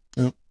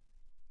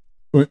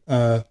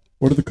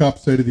 What did the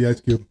cops say to the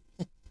Ice Cube?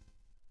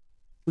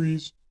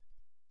 Freeze.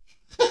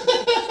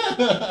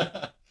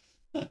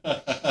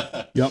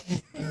 Yep.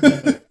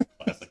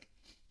 Classic.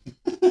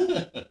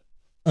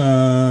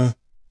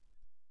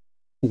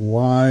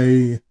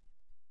 Why?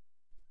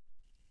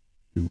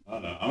 I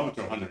don't know. I went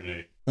to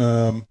 108.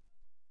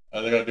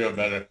 I think I'll do it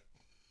better.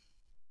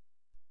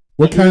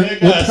 What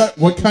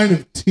kind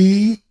of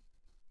tea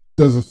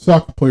does a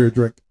soccer player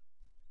drink?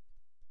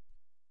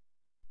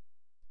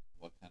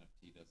 What kind of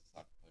tea does a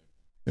soccer player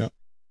drink? Yeah.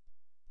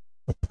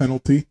 A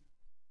penalty.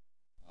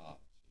 Oh,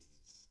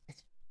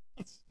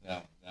 jeez.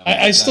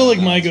 I still like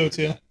my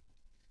go-to.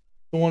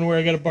 The one where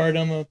I got a bar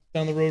down the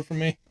road from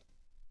me.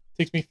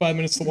 Takes me 5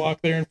 minutes to walk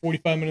there and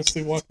 45 minutes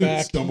to walk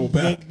back. Stumble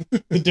back.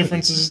 The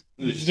difference is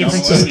You the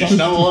difference is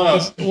stumble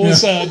up. well,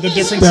 it's, the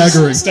difference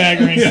is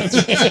staggering.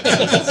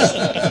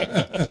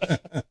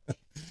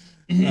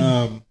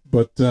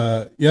 But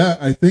yeah,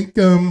 I think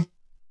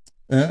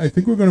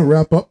we're going to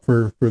wrap up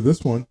for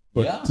this one.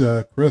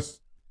 But Chris,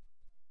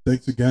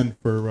 thanks again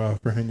for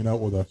hanging out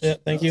with us. Yeah,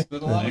 thank you. It's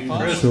been a lot of fun.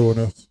 Chris. Showing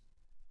us.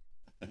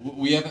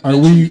 We haven't Are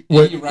mentioned we?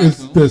 What any is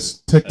raccoons. this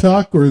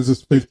TikTok or is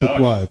this Facebook TikTok.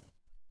 Live?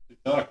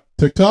 TikTok.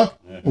 TikTok?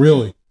 Yeah.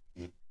 Really?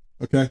 Yeah.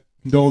 Okay.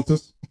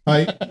 Condolences.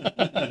 Hi.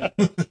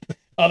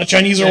 The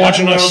Chinese are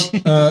watching us.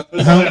 There's How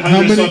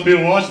some many?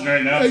 people watching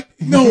right now.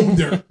 No,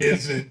 there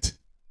isn't.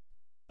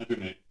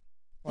 108.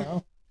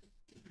 Wow.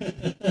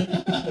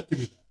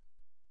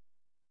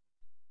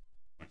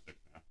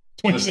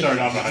 26. Let's start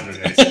off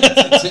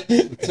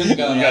 108. Tim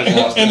got You guys out.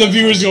 lost And the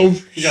viewers go,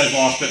 You guys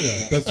lost it.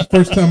 Yeah, that's the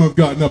first time I've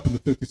gotten up in the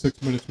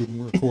 56 minutes we've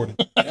been recording.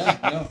 Yeah,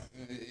 no,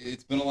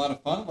 it's been a lot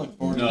of fun. Look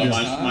forward to No, next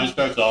mine time.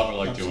 starts off at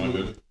like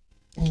Absolutely.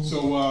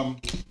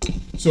 200.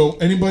 So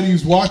anybody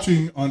who's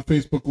watching on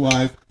Facebook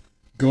Live,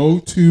 go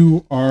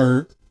to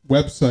our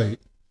website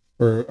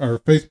or our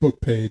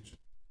Facebook page,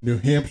 New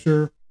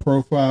Hampshire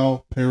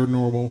Profile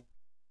Paranormal,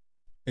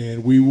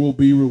 and we will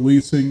be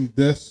releasing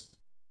this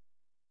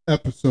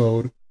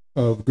episode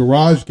of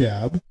Garage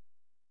Gab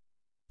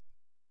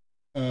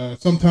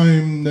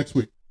sometime next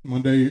week,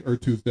 Monday or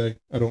Tuesday.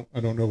 I don't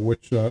know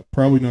which.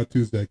 Probably not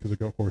Tuesday because I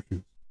got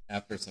horseshoes.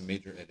 After some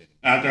major editing.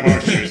 After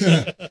horseshoes.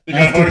 You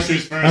got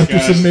horseshoes first, After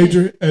guys. some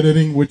major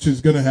editing, which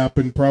is going to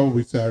happen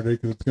probably Saturday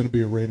because it's going to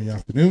be a rainy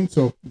afternoon,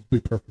 so it'll be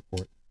perfect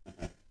for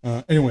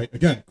it. Anyway,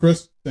 again,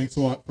 Chris, thanks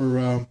a lot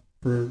for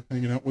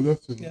hanging out with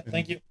us and, yeah,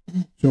 thank you.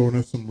 showing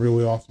us some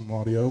really awesome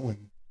audio,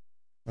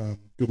 and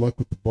good luck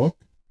with the book,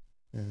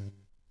 and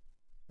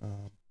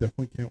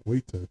definitely can't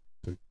wait to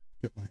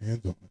get my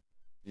hands on it.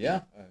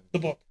 Yeah. The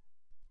book.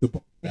 The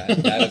book. That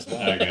as well.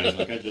 All right, guys.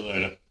 I'll catch you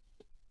later.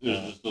 This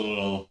is just a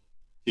little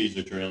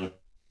teaser trailer.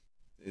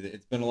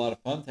 It's been a lot of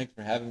fun. Thanks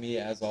for having me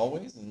as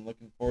always, and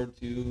looking forward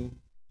to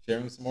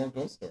sharing some more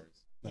ghost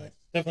stories. Nice.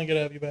 Definitely good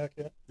to have you back.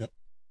 Yeah.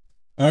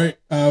 All right,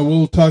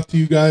 we'll talk to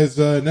you guys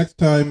next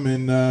time,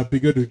 and be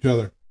good to each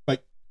other.